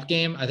a trap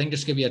game. I think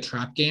this could be a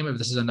trap game if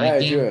this is a night Yeah,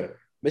 game. dude.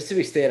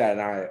 Mississippi State at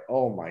night.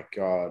 Oh my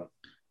God.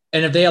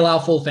 And if they allow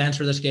full fans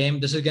for this game,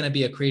 this is going to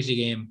be a crazy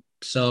game.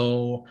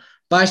 So,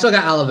 but I still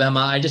got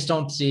Alabama. I just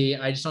don't see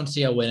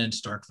a win in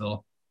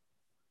Starkville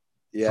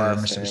Yeah,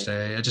 for Mississippi same.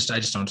 State. I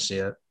just don't see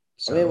it.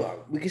 I mean,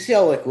 So, we can see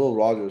how like Will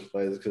Rogers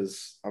plays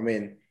because I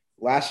mean,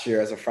 last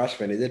year as a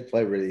freshman, he did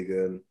play really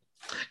good.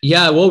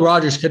 yeah, Will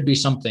Rogers could be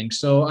something.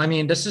 So, I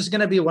mean, this is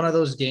going to be one of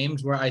those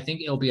games where I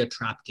think it'll be a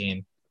trap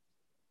game.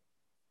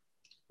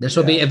 This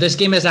will be, Yeah. if this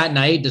game is at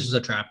night, this is a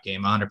trap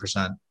game,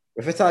 100%.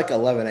 If it's at like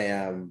 11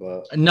 a.m.,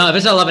 but No, if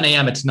it's 11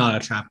 a.m., it's not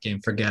a trap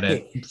game. Forget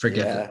it.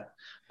 Forget it. yeah,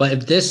 But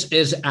if this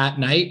is at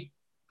night,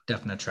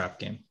 definite trap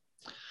game.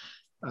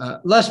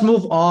 Let's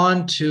move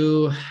on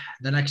to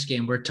the next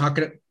game.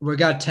 We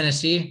got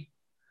Tennessee.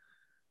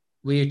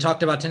 We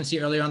talked about Tennessee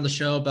earlier on the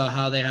show about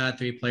how they had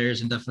 3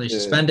 players indefinitely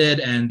dude, suspended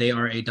and they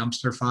are a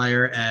dumpster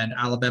fire and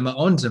Alabama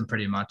owns them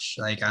pretty much.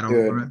 Like, I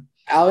dude, don't,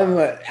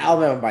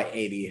 Alabama by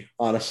 80,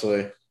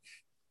 honestly.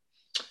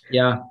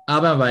 yeah,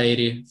 Alabama by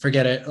 80.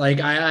 Forget it. Like,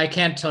 I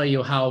can't tell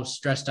you how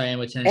stressed I am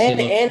with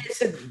Tennessee. And it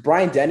said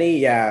Brian Denny,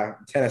 yeah,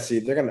 Tennessee.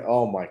 They're gonna.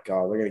 Oh my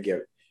God, they're gonna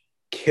get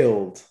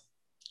killed.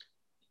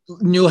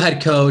 New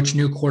head coach,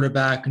 new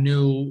quarterback,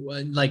 new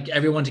like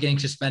everyone's getting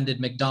suspended.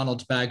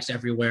 McDonald's bags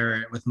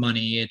everywhere with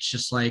money. It's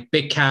just like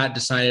Big Cat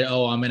decided,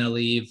 oh, I'm gonna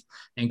leave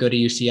and go to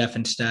UCF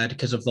instead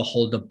because of the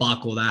whole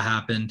debacle that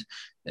happened.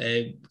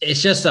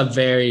 It's just a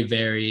very,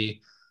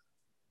 very.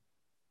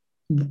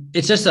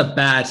 It's just a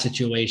bad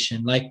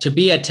situation. Like to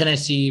be a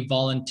Tennessee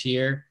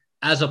Volunteer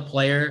as a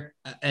player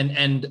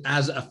and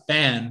as a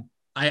fan,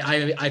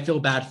 I feel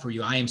bad for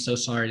you. I am so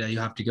sorry that you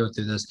have to go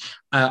through this.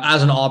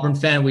 As an Auburn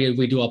fan,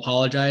 we do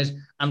apologize.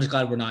 I'm just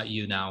glad we're not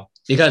you now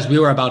because we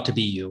were about to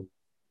be you.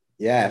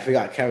 Yeah, if we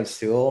got Kevin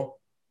Steele,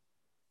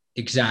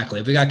 Exactly.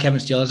 If we got Kevin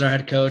Steele as our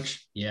head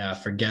coach, yeah,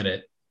 forget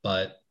it.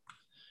 But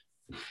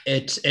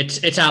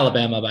it's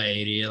Alabama by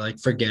 80. Like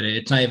forget it.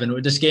 It's not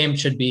even. This game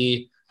should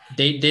be.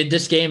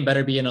 This game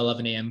better be an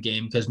 11 a.m.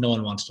 game because no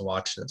one wants to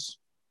watch this.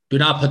 Do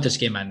not put this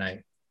game at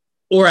night.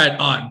 Or at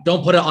on.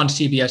 Don't put it on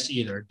CBS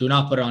either. Do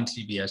not put it on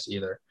CBS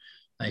either.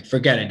 Like,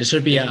 forget it. This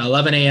should be an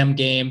 11 a.m.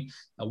 game,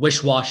 a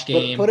wish-wash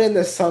game. put in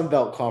the Sun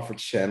Belt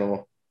Conference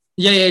channel.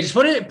 Yeah. Just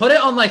put it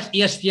on like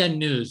ESPN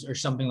News or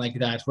something like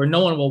that, where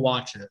no one will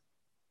watch it.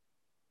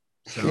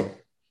 So,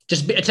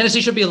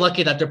 Tennessee should be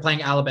lucky that they're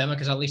playing Alabama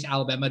because at least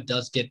Alabama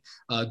does get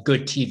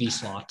good TV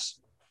slots.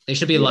 They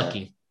should be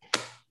lucky.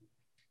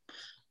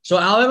 So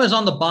Alabama's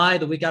on the bye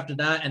the week after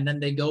that, and then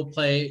they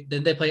play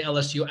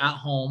LSU at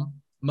home.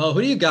 Mo,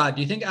 who do you got?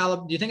 Do you think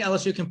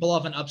LSU can pull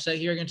off an upset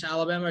here against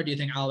Alabama, or do you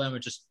think Alabama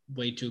just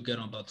way too good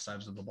on both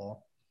sides of the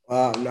ball?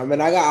 I mean,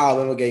 I got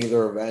Alabama getting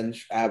their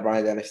revenge at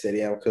Bryant Denny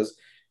Stadium because,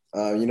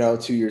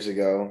 2 years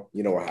ago,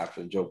 you know what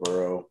happened? Joe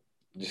Burrow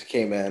just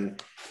came in,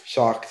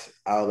 shocked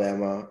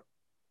Alabama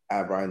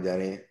at Bryant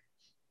Denny.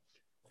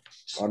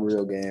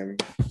 Unreal game.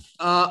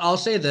 I'll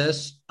say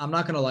this. I'm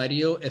not going to lie to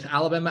you. If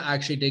Alabama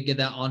actually did get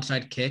that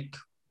onside kick,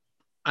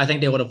 I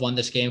think they would have won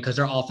this game because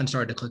their offense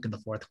started to click in the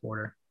fourth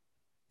quarter.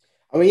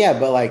 I mean, yeah,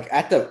 but like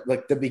at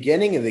the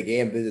beginning of the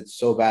game, they did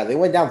so bad. They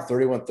went down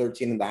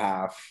 31-13 in the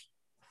half.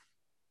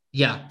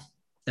 Yeah,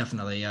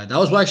 definitely. Yeah, that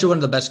was actually one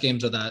of the best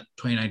games of that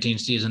 2019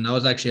 season. That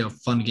was actually a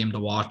fun game to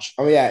watch.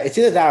 Oh yeah, it's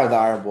either that or the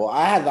Iron Bowl.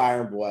 I had the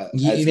Iron Bowl.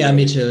 Yeah,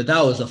 me too.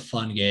 That was a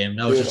fun game.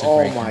 That was just a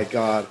great my game.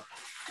 God.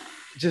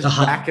 Just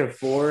back and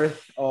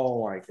forth.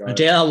 Oh my God.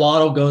 Jalen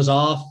Waddle goes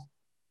off.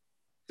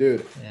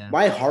 Dude,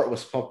 my heart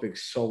was pumping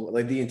so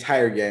like the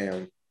entire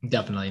game.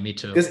 Definitely, me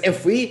too. Because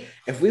if we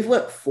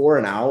went 4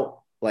 and out,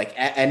 like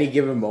at any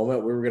given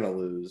moment, we were gonna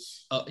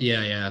lose. Oh,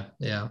 yeah.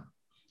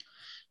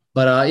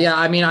 But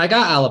I mean, I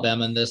got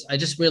Alabama in this. I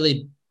just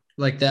really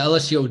like the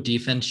LSU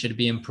defense should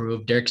be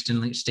improved. Derek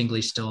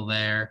Stingley's still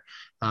there.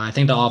 I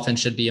think the offense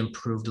should be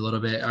improved a little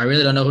bit. I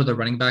really don't know who the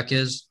running back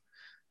is.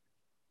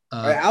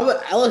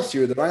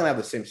 LSU, they're not gonna have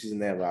the same season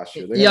they had last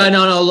year.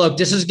 No. Look,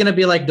 this is gonna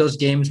be like those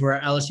games where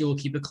LSU will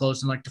keep it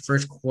close in like the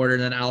first quarter,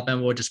 and then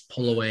Alabama will just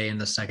pull away in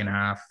the second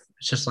half.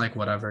 It's just like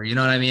whatever, you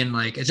know what I mean?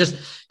 Like it's just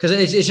because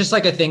it's just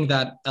like a thing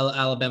that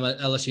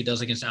LSU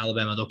does against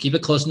Alabama. They'll keep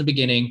it close in the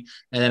beginning,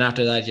 and then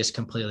after that, just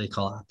completely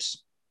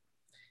collapse.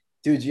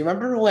 Dude, do you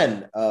remember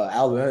when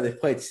Alabama they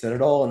played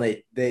Citadel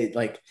and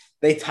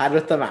they tied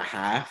with them at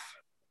half?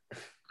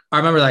 I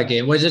remember that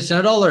game. Was it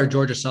Citadel or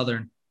Georgia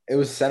Southern? It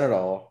was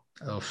Citadel.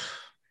 Oh,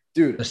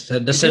 dude, the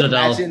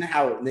Citadel. Imagine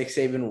how Nick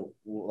Saban,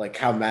 like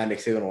how mad Nick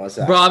Saban was.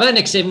 Bro, I bet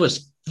Nick Saban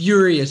was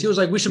furious. He was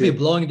like, "We should be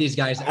blowing these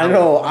guys out." I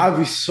know. I'd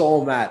be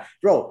so mad,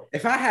 bro.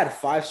 If I had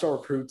 5-star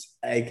recruits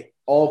like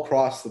all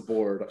across the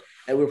board,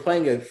 and we're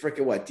playing a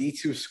freaking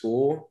D2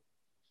 school.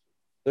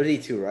 They're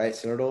D2, right?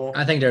 Citadel.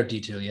 I think they're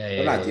D2. Yeah.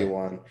 They're not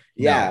D1.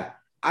 Yeah.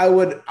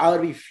 No. I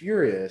would be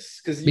furious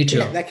because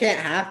that can't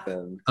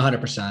happen.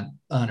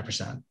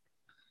 100%.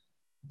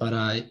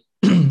 But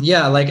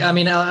Yeah, like I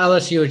mean,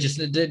 LSU is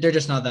they're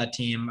just not that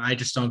team. I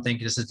just don't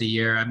think this is the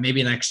year.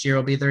 Maybe next year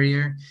will be their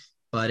year,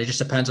 but it just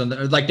depends on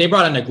like they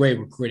brought in a great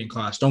recruiting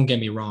class. Don't get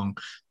me wrong,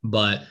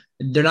 but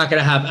they're not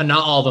gonna have, and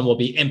not all of them will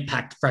be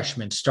impact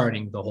freshmen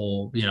starting the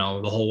whole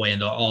way,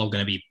 and they're all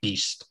gonna be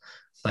beast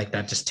like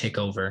that. Just take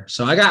over.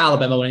 So I got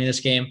Alabama winning this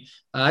game.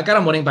 I got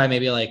them winning by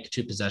maybe like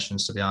 2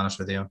 possessions, to be honest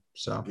with you.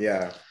 So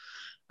Yeah.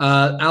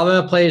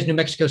 Alabama plays New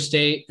Mexico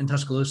State in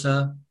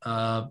Tuscaloosa.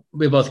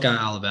 We both got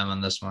Alabama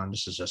on this one.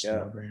 This is just a Yeah.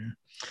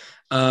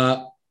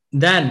 no-brainer.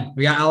 Then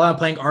we got Alabama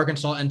playing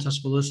Arkansas in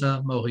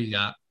Tuscaloosa. Mo, who you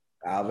got?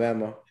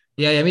 Alabama.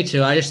 Yeah, me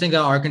too. I just think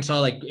that Arkansas,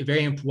 like a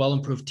very well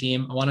improved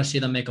team. I want to see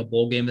them make a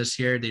bowl game this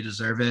year. They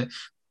deserve it.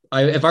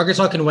 If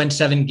Arkansas can win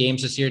 7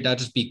 games this year, that'd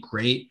just be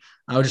great.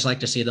 I would just like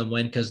to see them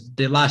win because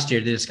last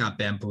year they just got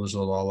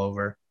bamboozled all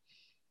over.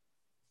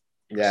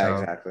 Yeah,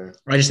 So exactly.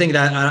 I just think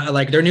that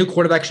like their new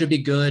quarterback should be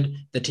good.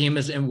 The team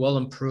is well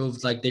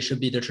improved. Like their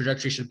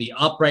trajectory should be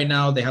up right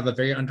now. They have a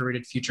very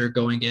underrated future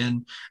going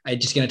in.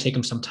 It's just going to take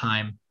them some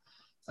time.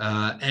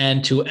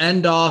 And to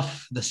end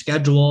off the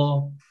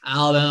schedule,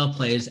 Alabama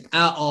plays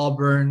at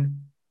Auburn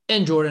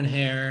in Jordan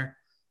Hare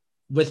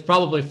with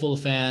probably full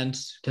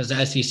fans because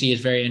the SEC is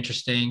very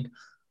interesting.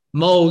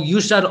 Mo, you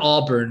said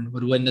Auburn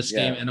would win this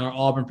game Yeah. in our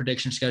Auburn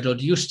prediction schedule.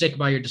 Do you stick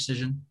by your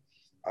decision?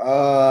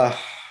 Uh,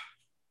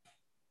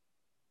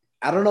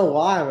 I don't know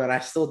why, but I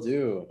still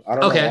do. I don't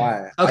know Okay.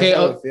 why. I Okay.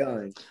 just have a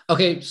feeling.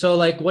 Okay. So,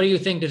 like, what do you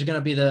think is going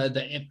to be the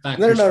No, no,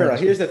 factors no, for no, no.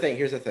 this? Here's the thing.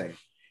 Here's the thing.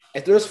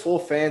 If there's full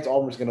fans,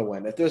 Auburn's gonna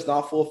win. If there's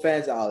not full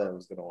fans,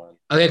 Alabama's gonna win.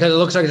 Okay, because it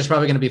looks like there's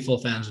probably going to be full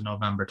fans in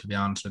November, to be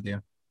honest with you.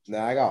 No,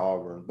 I got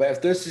Auburn. But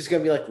if there's just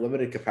gonna be like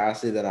limited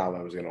capacity, then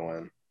Alabama's gonna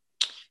win.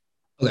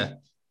 Okay.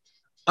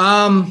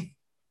 Um,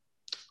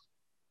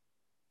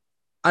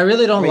 I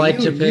really I don't mean, like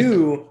to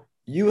pick.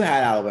 you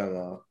had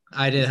Alabama.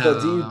 I did So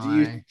have do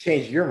you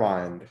change your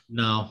mind?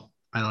 No,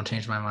 I don't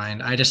change my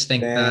mind. I just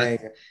think that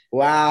Dang!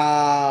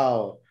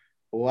 Wow!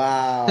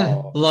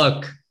 Wow!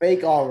 look,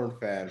 Fake Auburn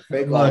fan.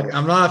 Fake look, Auburn.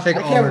 I'm not a fake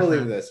I can't Auburn believe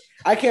fan. this.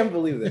 I can't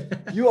believe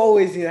this. You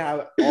always need to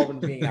have Auburn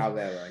being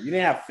Alabama. You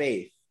didn't have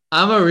faith.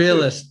 I'm a Dude,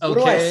 realist, what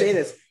do I say okay?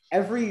 this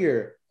every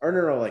year? Or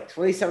no, like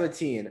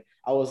 2017,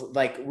 I was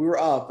like, we were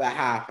up at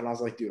half, and I was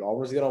like, dude,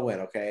 Auburn's gonna win,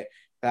 okay?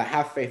 But I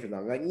have faith in them.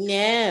 I'm like,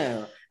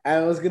 no, I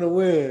was gonna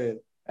win.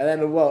 And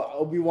then well,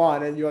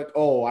 Obi-Wan, and you're like,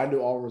 oh, I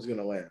knew Auburn was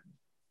gonna win.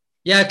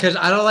 Yeah, because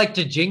I don't like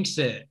to jinx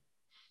it.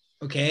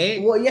 Okay.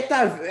 Well, you have to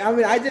have, I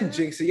mean, I didn't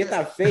jinx it. You have to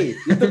have faith.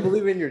 You have to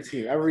believe in your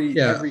team Yeah,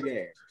 every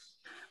game.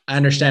 I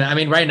understand. I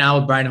mean, right now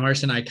with Brian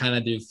Harsin, I kind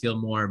of do feel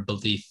more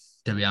belief,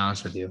 to be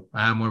honest with you.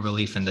 I have more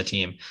belief in the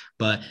team,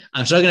 but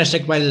I'm still going to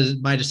stick by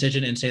my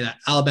decision and say that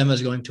Alabama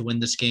is going to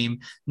win this game.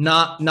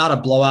 Not a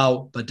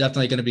blowout, but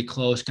definitely going to be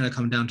close. Going to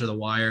come down to the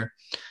wire.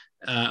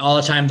 All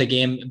the time, the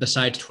game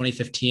besides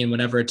 2015,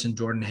 whenever it's in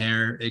Jordan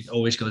Hare, it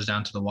always goes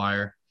down to the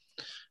wire.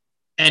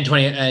 And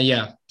 20,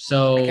 yeah. I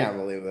So can't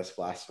believe this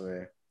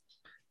blasphemy.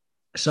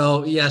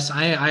 So yes,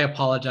 I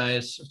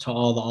apologize to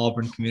all the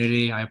Auburn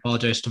community. I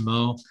apologize to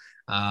Mo.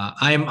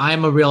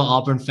 I'm a real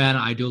Auburn fan.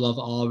 I do love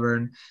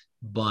Auburn,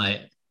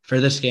 but for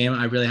this game,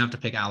 I really have to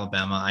pick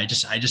Alabama. I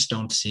just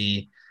don't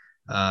see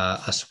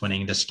us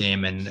winning this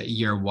game in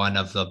year one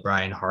of the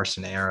Brian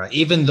Harsin era.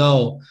 Even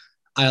though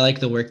I like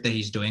the work that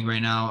he's doing right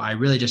now, I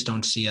really just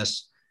don't see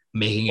us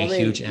making a Well, I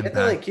mean, huge you have to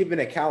like impact. keep an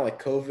account like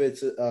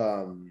COVID's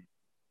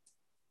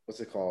what's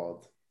it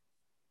called?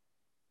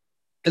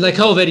 Like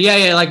COVID,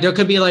 yeah, like there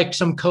could be like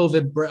some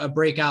COVID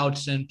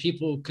breakouts and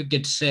people could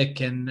get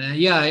sick, and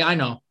yeah, I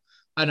know,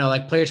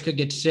 like players could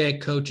get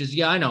sick, coaches,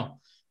 yeah, I know.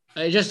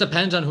 It just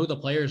depends on who the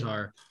players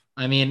are.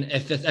 I mean,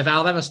 if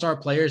Alabama star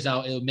players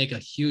out, it would make a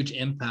huge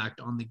impact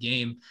on the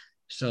game.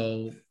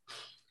 So,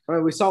 I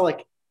mean, we saw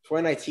like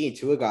 2019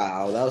 Tua got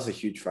out. That was a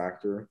huge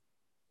factor.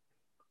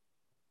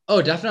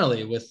 oh,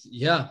 definitely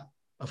yeah,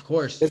 of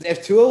course, Because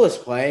if Tua was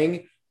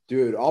playing,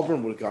 dude,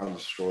 Auburn would have gotten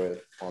destroyed,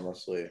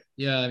 honestly.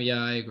 yeah,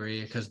 I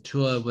agree because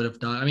Tua would have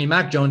done. I mean,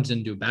 Mac Jones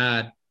didn't do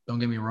bad. Don't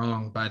get me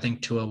wrong, but I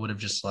think Tua would have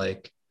just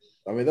like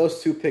I mean,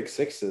 those two pick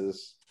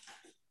sixes.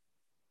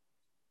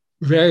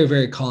 very,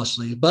 very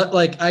costly. But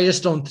like, I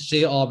just don't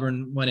see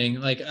Auburn winning.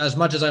 Like, as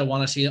much as I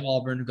want to see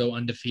Auburn go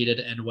undefeated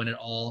and win it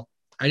all,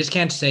 I just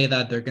can't say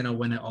that they're going to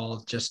win it all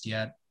just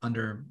yet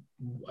under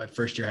a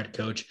first year head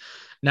coach.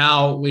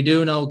 Now, we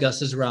do know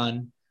Gus's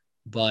run,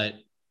 but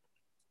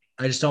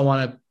I just don't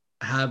want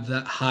to have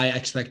that high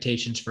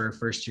expectations for a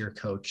first year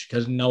coach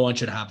because no one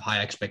should have high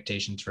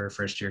expectations for a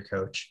first year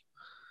coach.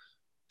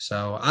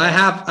 So I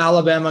have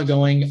Alabama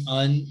going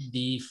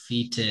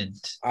undefeated.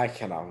 I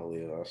cannot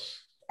believe this.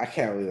 I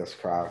can't believe this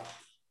crap.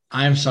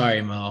 I'm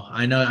sorry, Mo.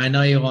 I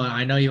know you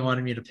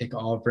wanted me to pick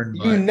Auburn,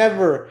 You but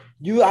never,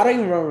 I don't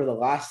even remember the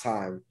last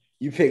time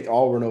you picked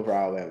Auburn over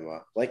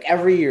Alabama. Like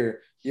every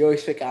year, you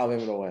always pick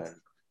Alabama to win.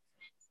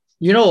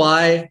 you know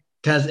why?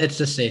 Because it's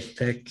a safe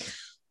pick.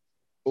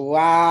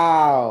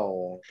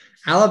 Wow.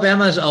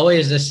 Alabama is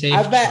always the safe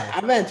I choice.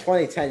 bet in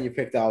 2010 you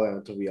picked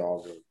Alabama to be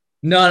Auburn.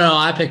 No,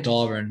 I picked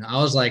Auburn.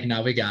 I was like,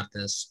 no, we got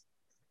this.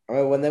 I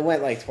mean, when they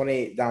went like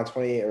 28 down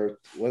 28 or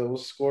what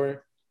was the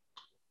score?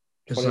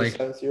 It's like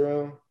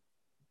 27-0.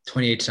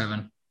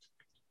 28-7.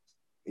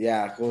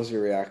 Yeah, what was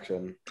your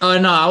reaction? Oh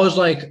no, I was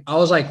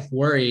like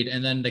worried,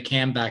 and then the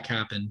comeback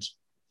happened.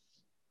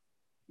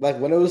 Like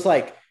when it was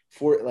like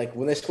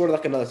when they scored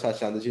like another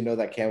touchdown, did you know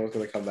that Cam was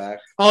gonna come back?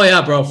 Oh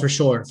yeah, bro, for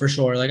sure, for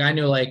sure. Like I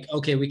knew, like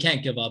okay, we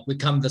can't give up. We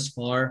come this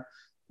far,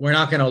 we're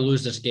not gonna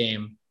lose this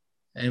game,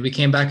 and we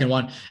came back and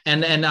won.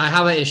 And I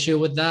have an issue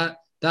with that.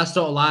 That's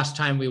the last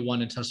time we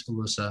won in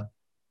Tuscaloosa.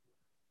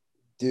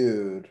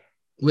 Dude,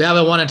 We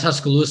haven't won in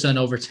Tuscaloosa in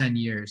over 10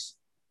 years.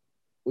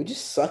 we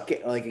just suck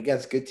at like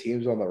against good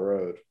teams on the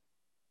road.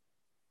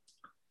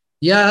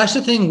 Yeah, that's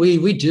the thing.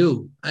 We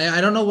do.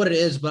 I don't know what it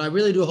is, but I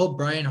really do hope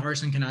Brian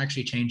Harsin can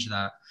actually change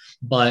that.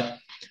 But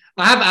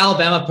I have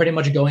Alabama pretty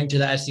much going to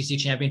the SEC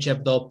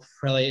championship. They'll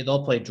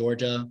play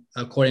Georgia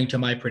according to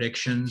my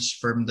predictions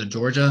from the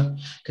Georgia,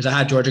 because I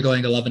had Georgia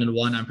going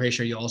 11-1. I'm pretty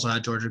sure you also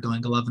had Georgia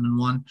going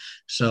 11-1.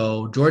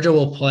 So Georgia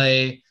will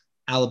play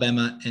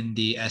Alabama in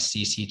the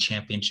SEC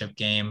championship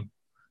game,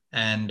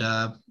 and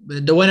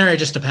the winner, it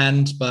just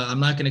depends. But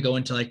I'm not going to go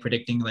into like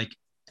predicting like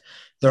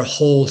their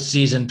whole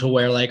season to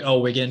where like, oh,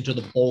 we're getting to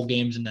the bowl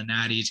games and the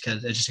natties,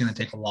 because it's just going to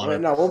take a lot Right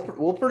of. now,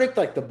 we'll predict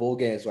like the bowl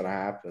games when it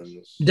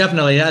happens.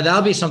 Definitely, yeah,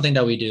 that'll be something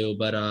that we do.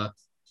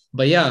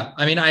 But yeah,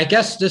 I mean, I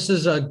guess this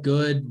is a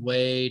good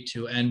way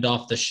to end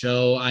off the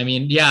show. I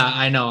mean, yeah,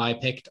 I know I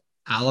picked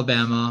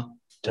Alabama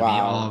to be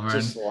Wow, Auburn.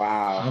 just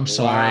wow, I'm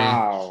sorry.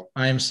 wow.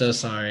 I am so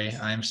sorry.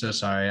 I am so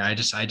sorry. I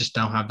just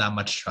don't have that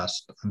much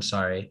trust. I'm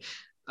sorry.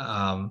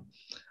 Um,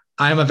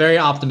 I'm a very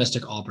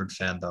optimistic Auburn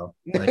fan, though.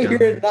 No, Like,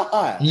 you're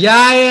not. yeah,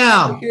 I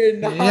No, am. you're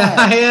Yeah, not.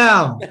 I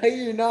am. No,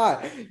 you're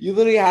not. You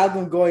literally had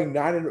them going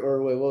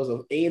or wait, what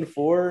was it?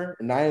 8-4,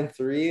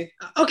 9-3.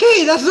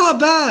 Okay, that's not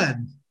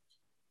bad.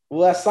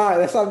 Well, that's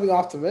not being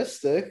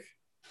optimistic.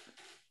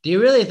 Do you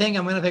really think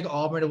I'm going to pick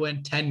Auburn to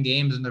win 10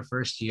 games in their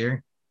first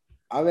year?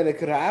 I mean, it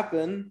could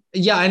happen.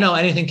 Yeah, I know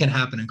anything can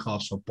happen in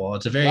college football.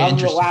 It's a very What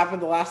interesting.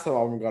 happened the last time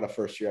Auburn got a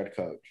first-year head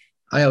coach?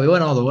 Oh yeah, we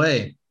went all the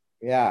way,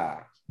 Yeah.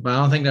 but I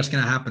don't think that's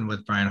going to happen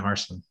with Brian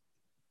Harsin.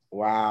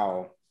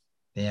 Wow.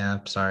 Yeah,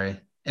 sorry.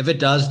 If it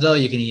does, though,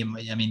 you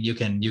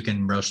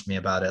can roast me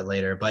about it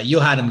later. But you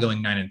had him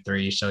going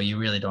 9-3, so you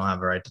really don't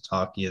have a right to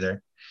talk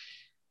either.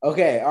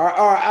 Okay. All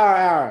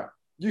right.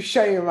 You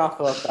shut your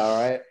mouth up,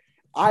 all right?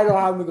 I don't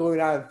have them going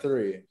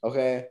 9-3.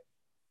 Okay.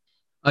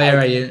 Oh yeah,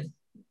 right. You.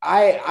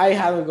 I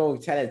have them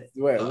going 10.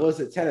 Wait, what was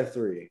it?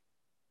 10-3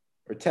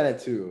 or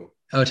 10-2?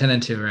 Oh,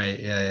 10-2, right?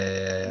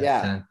 Yeah.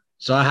 Yeah. 10.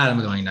 So I had him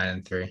going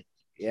 9-3.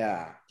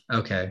 Yeah.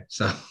 Okay,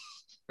 so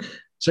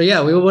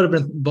yeah, we would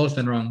have both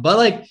been wrong.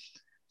 But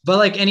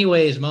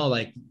anyways, Mo,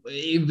 like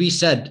we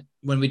said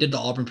when we did the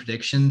Auburn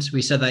predictions,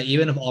 we said that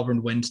even if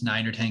Auburn wins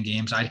 9 or 10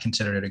 games, I'd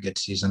consider it a good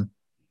season.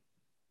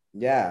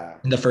 Yeah.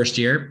 In the first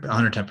year,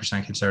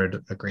 110%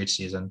 considered a great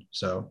season.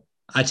 So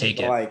I take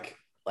it.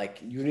 Like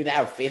you need to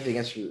have faith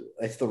against you.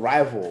 It's the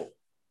rival.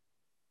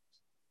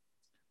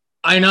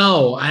 I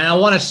know, and I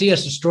want to see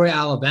us destroy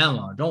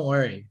Alabama. Don't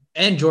worry,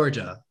 and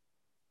Georgia.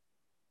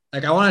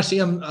 Like I want to see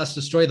us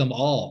destroy them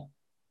all,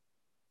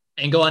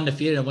 and go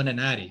undefeated and win a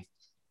natty.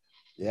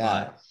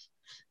 Yeah. But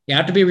you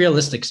have to be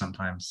realistic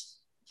sometimes.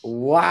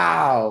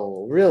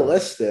 Wow.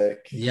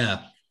 Realistic. Yeah.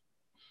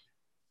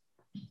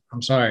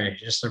 I'm sorry,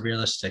 just a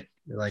realistic.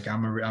 Like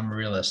I'm a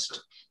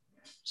realist.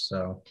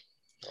 So.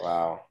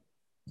 Wow.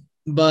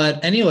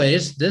 But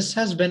anyways, this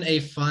has been a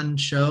fun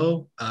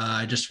show.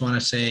 I just want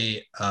to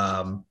say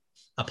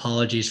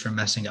apologies for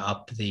messing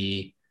up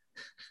the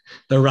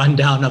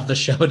rundown of the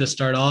show to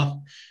start off.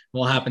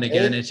 Will happen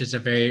again. It's just a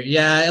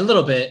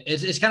little bit.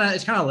 It's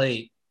kind of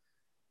late.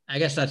 I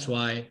guess that's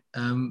why.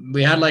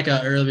 We had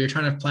we were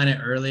trying to plan it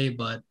early,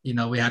 but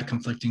we had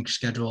conflicting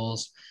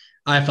schedules.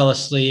 I fell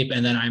asleep,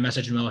 and then I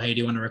messaged him, hey, do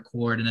you want to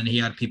record? And then he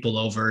had people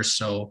over,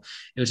 so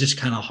it was just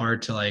kind of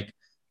hard to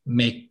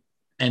make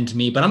ends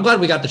meet. But I'm glad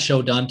we got the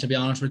show done, to be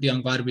honest with you.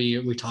 I'm glad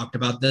we talked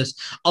about this.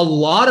 A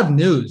lot of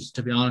news,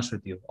 to be honest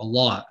with you. A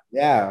lot.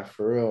 Yeah,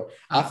 for real.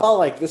 I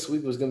thought this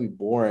week was gonna be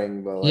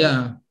boring, but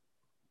yeah.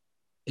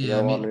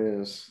 I mean,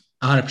 news.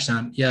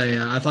 100%.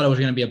 Yeah. I thought it was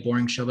going to be a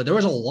boring show, but there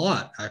was a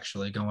lot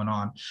actually going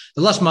on.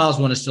 The Les Miles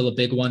one is still a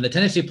big one. The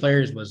Tennessee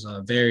Players was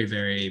a very,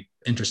 very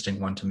interesting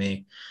one to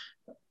me.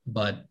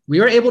 But we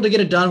were able to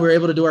get it done. We were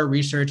able to do our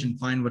research and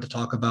find what to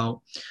talk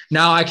about.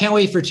 Now, I can't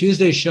wait for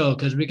Tuesday's show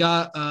because we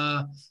got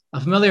a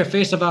familiar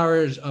face of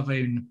ours, a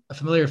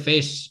familiar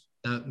face,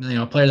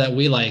 player that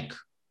we like,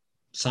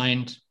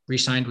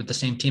 re-signed with the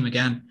same team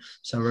again.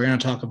 So we're going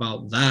to talk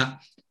about that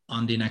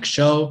on the next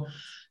show.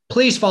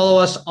 Please follow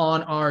us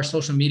on our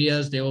social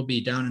medias. They will be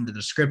down in the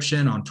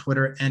description on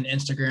Twitter and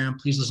Instagram.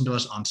 Please listen to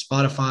us on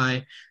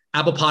Spotify.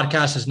 Apple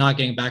Podcast is not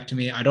getting back to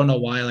me. I don't know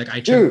why. I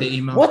checked the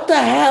email. What the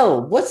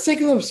hell? What's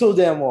taking them so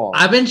damn long?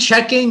 I've been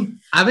checking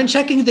the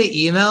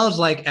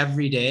emails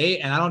every day,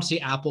 and I don't see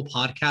Apple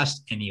Podcast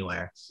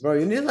anywhere. Bro,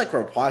 you need to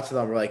reply to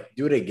them or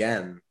do it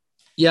again.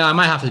 Yeah, I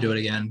might have to do it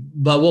again,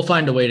 but we'll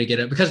find a way to get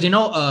it because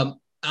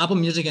Apple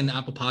Music and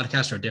Apple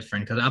Podcast are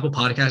different because Apple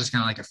Podcast is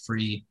kind of like a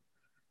free.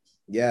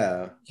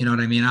 Yeah. You know what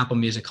I mean? Apple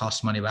Music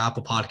costs money, but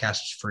Apple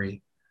Podcast is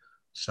free.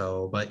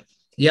 So, but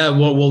Yeah,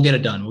 we'll get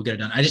it done. We'll get it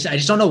done. I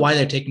just don't know why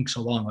they're taking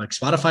so long. Like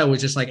Spotify was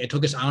just like it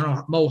took us. I don't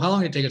know, Mo, how long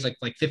did it take us?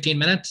 Like 15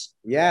 minutes.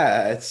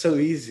 Yeah, it's so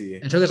easy.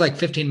 It took us like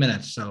 15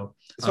 minutes. So,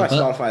 That's why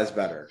but Spotify is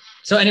better.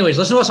 so anyways,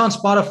 listen to us on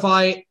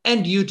Spotify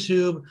and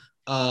YouTube.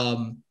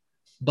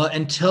 But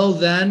until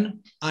then,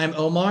 I'm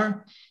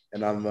Omar,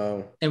 And I'm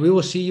and we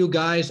will see you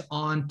guys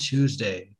on Tuesday.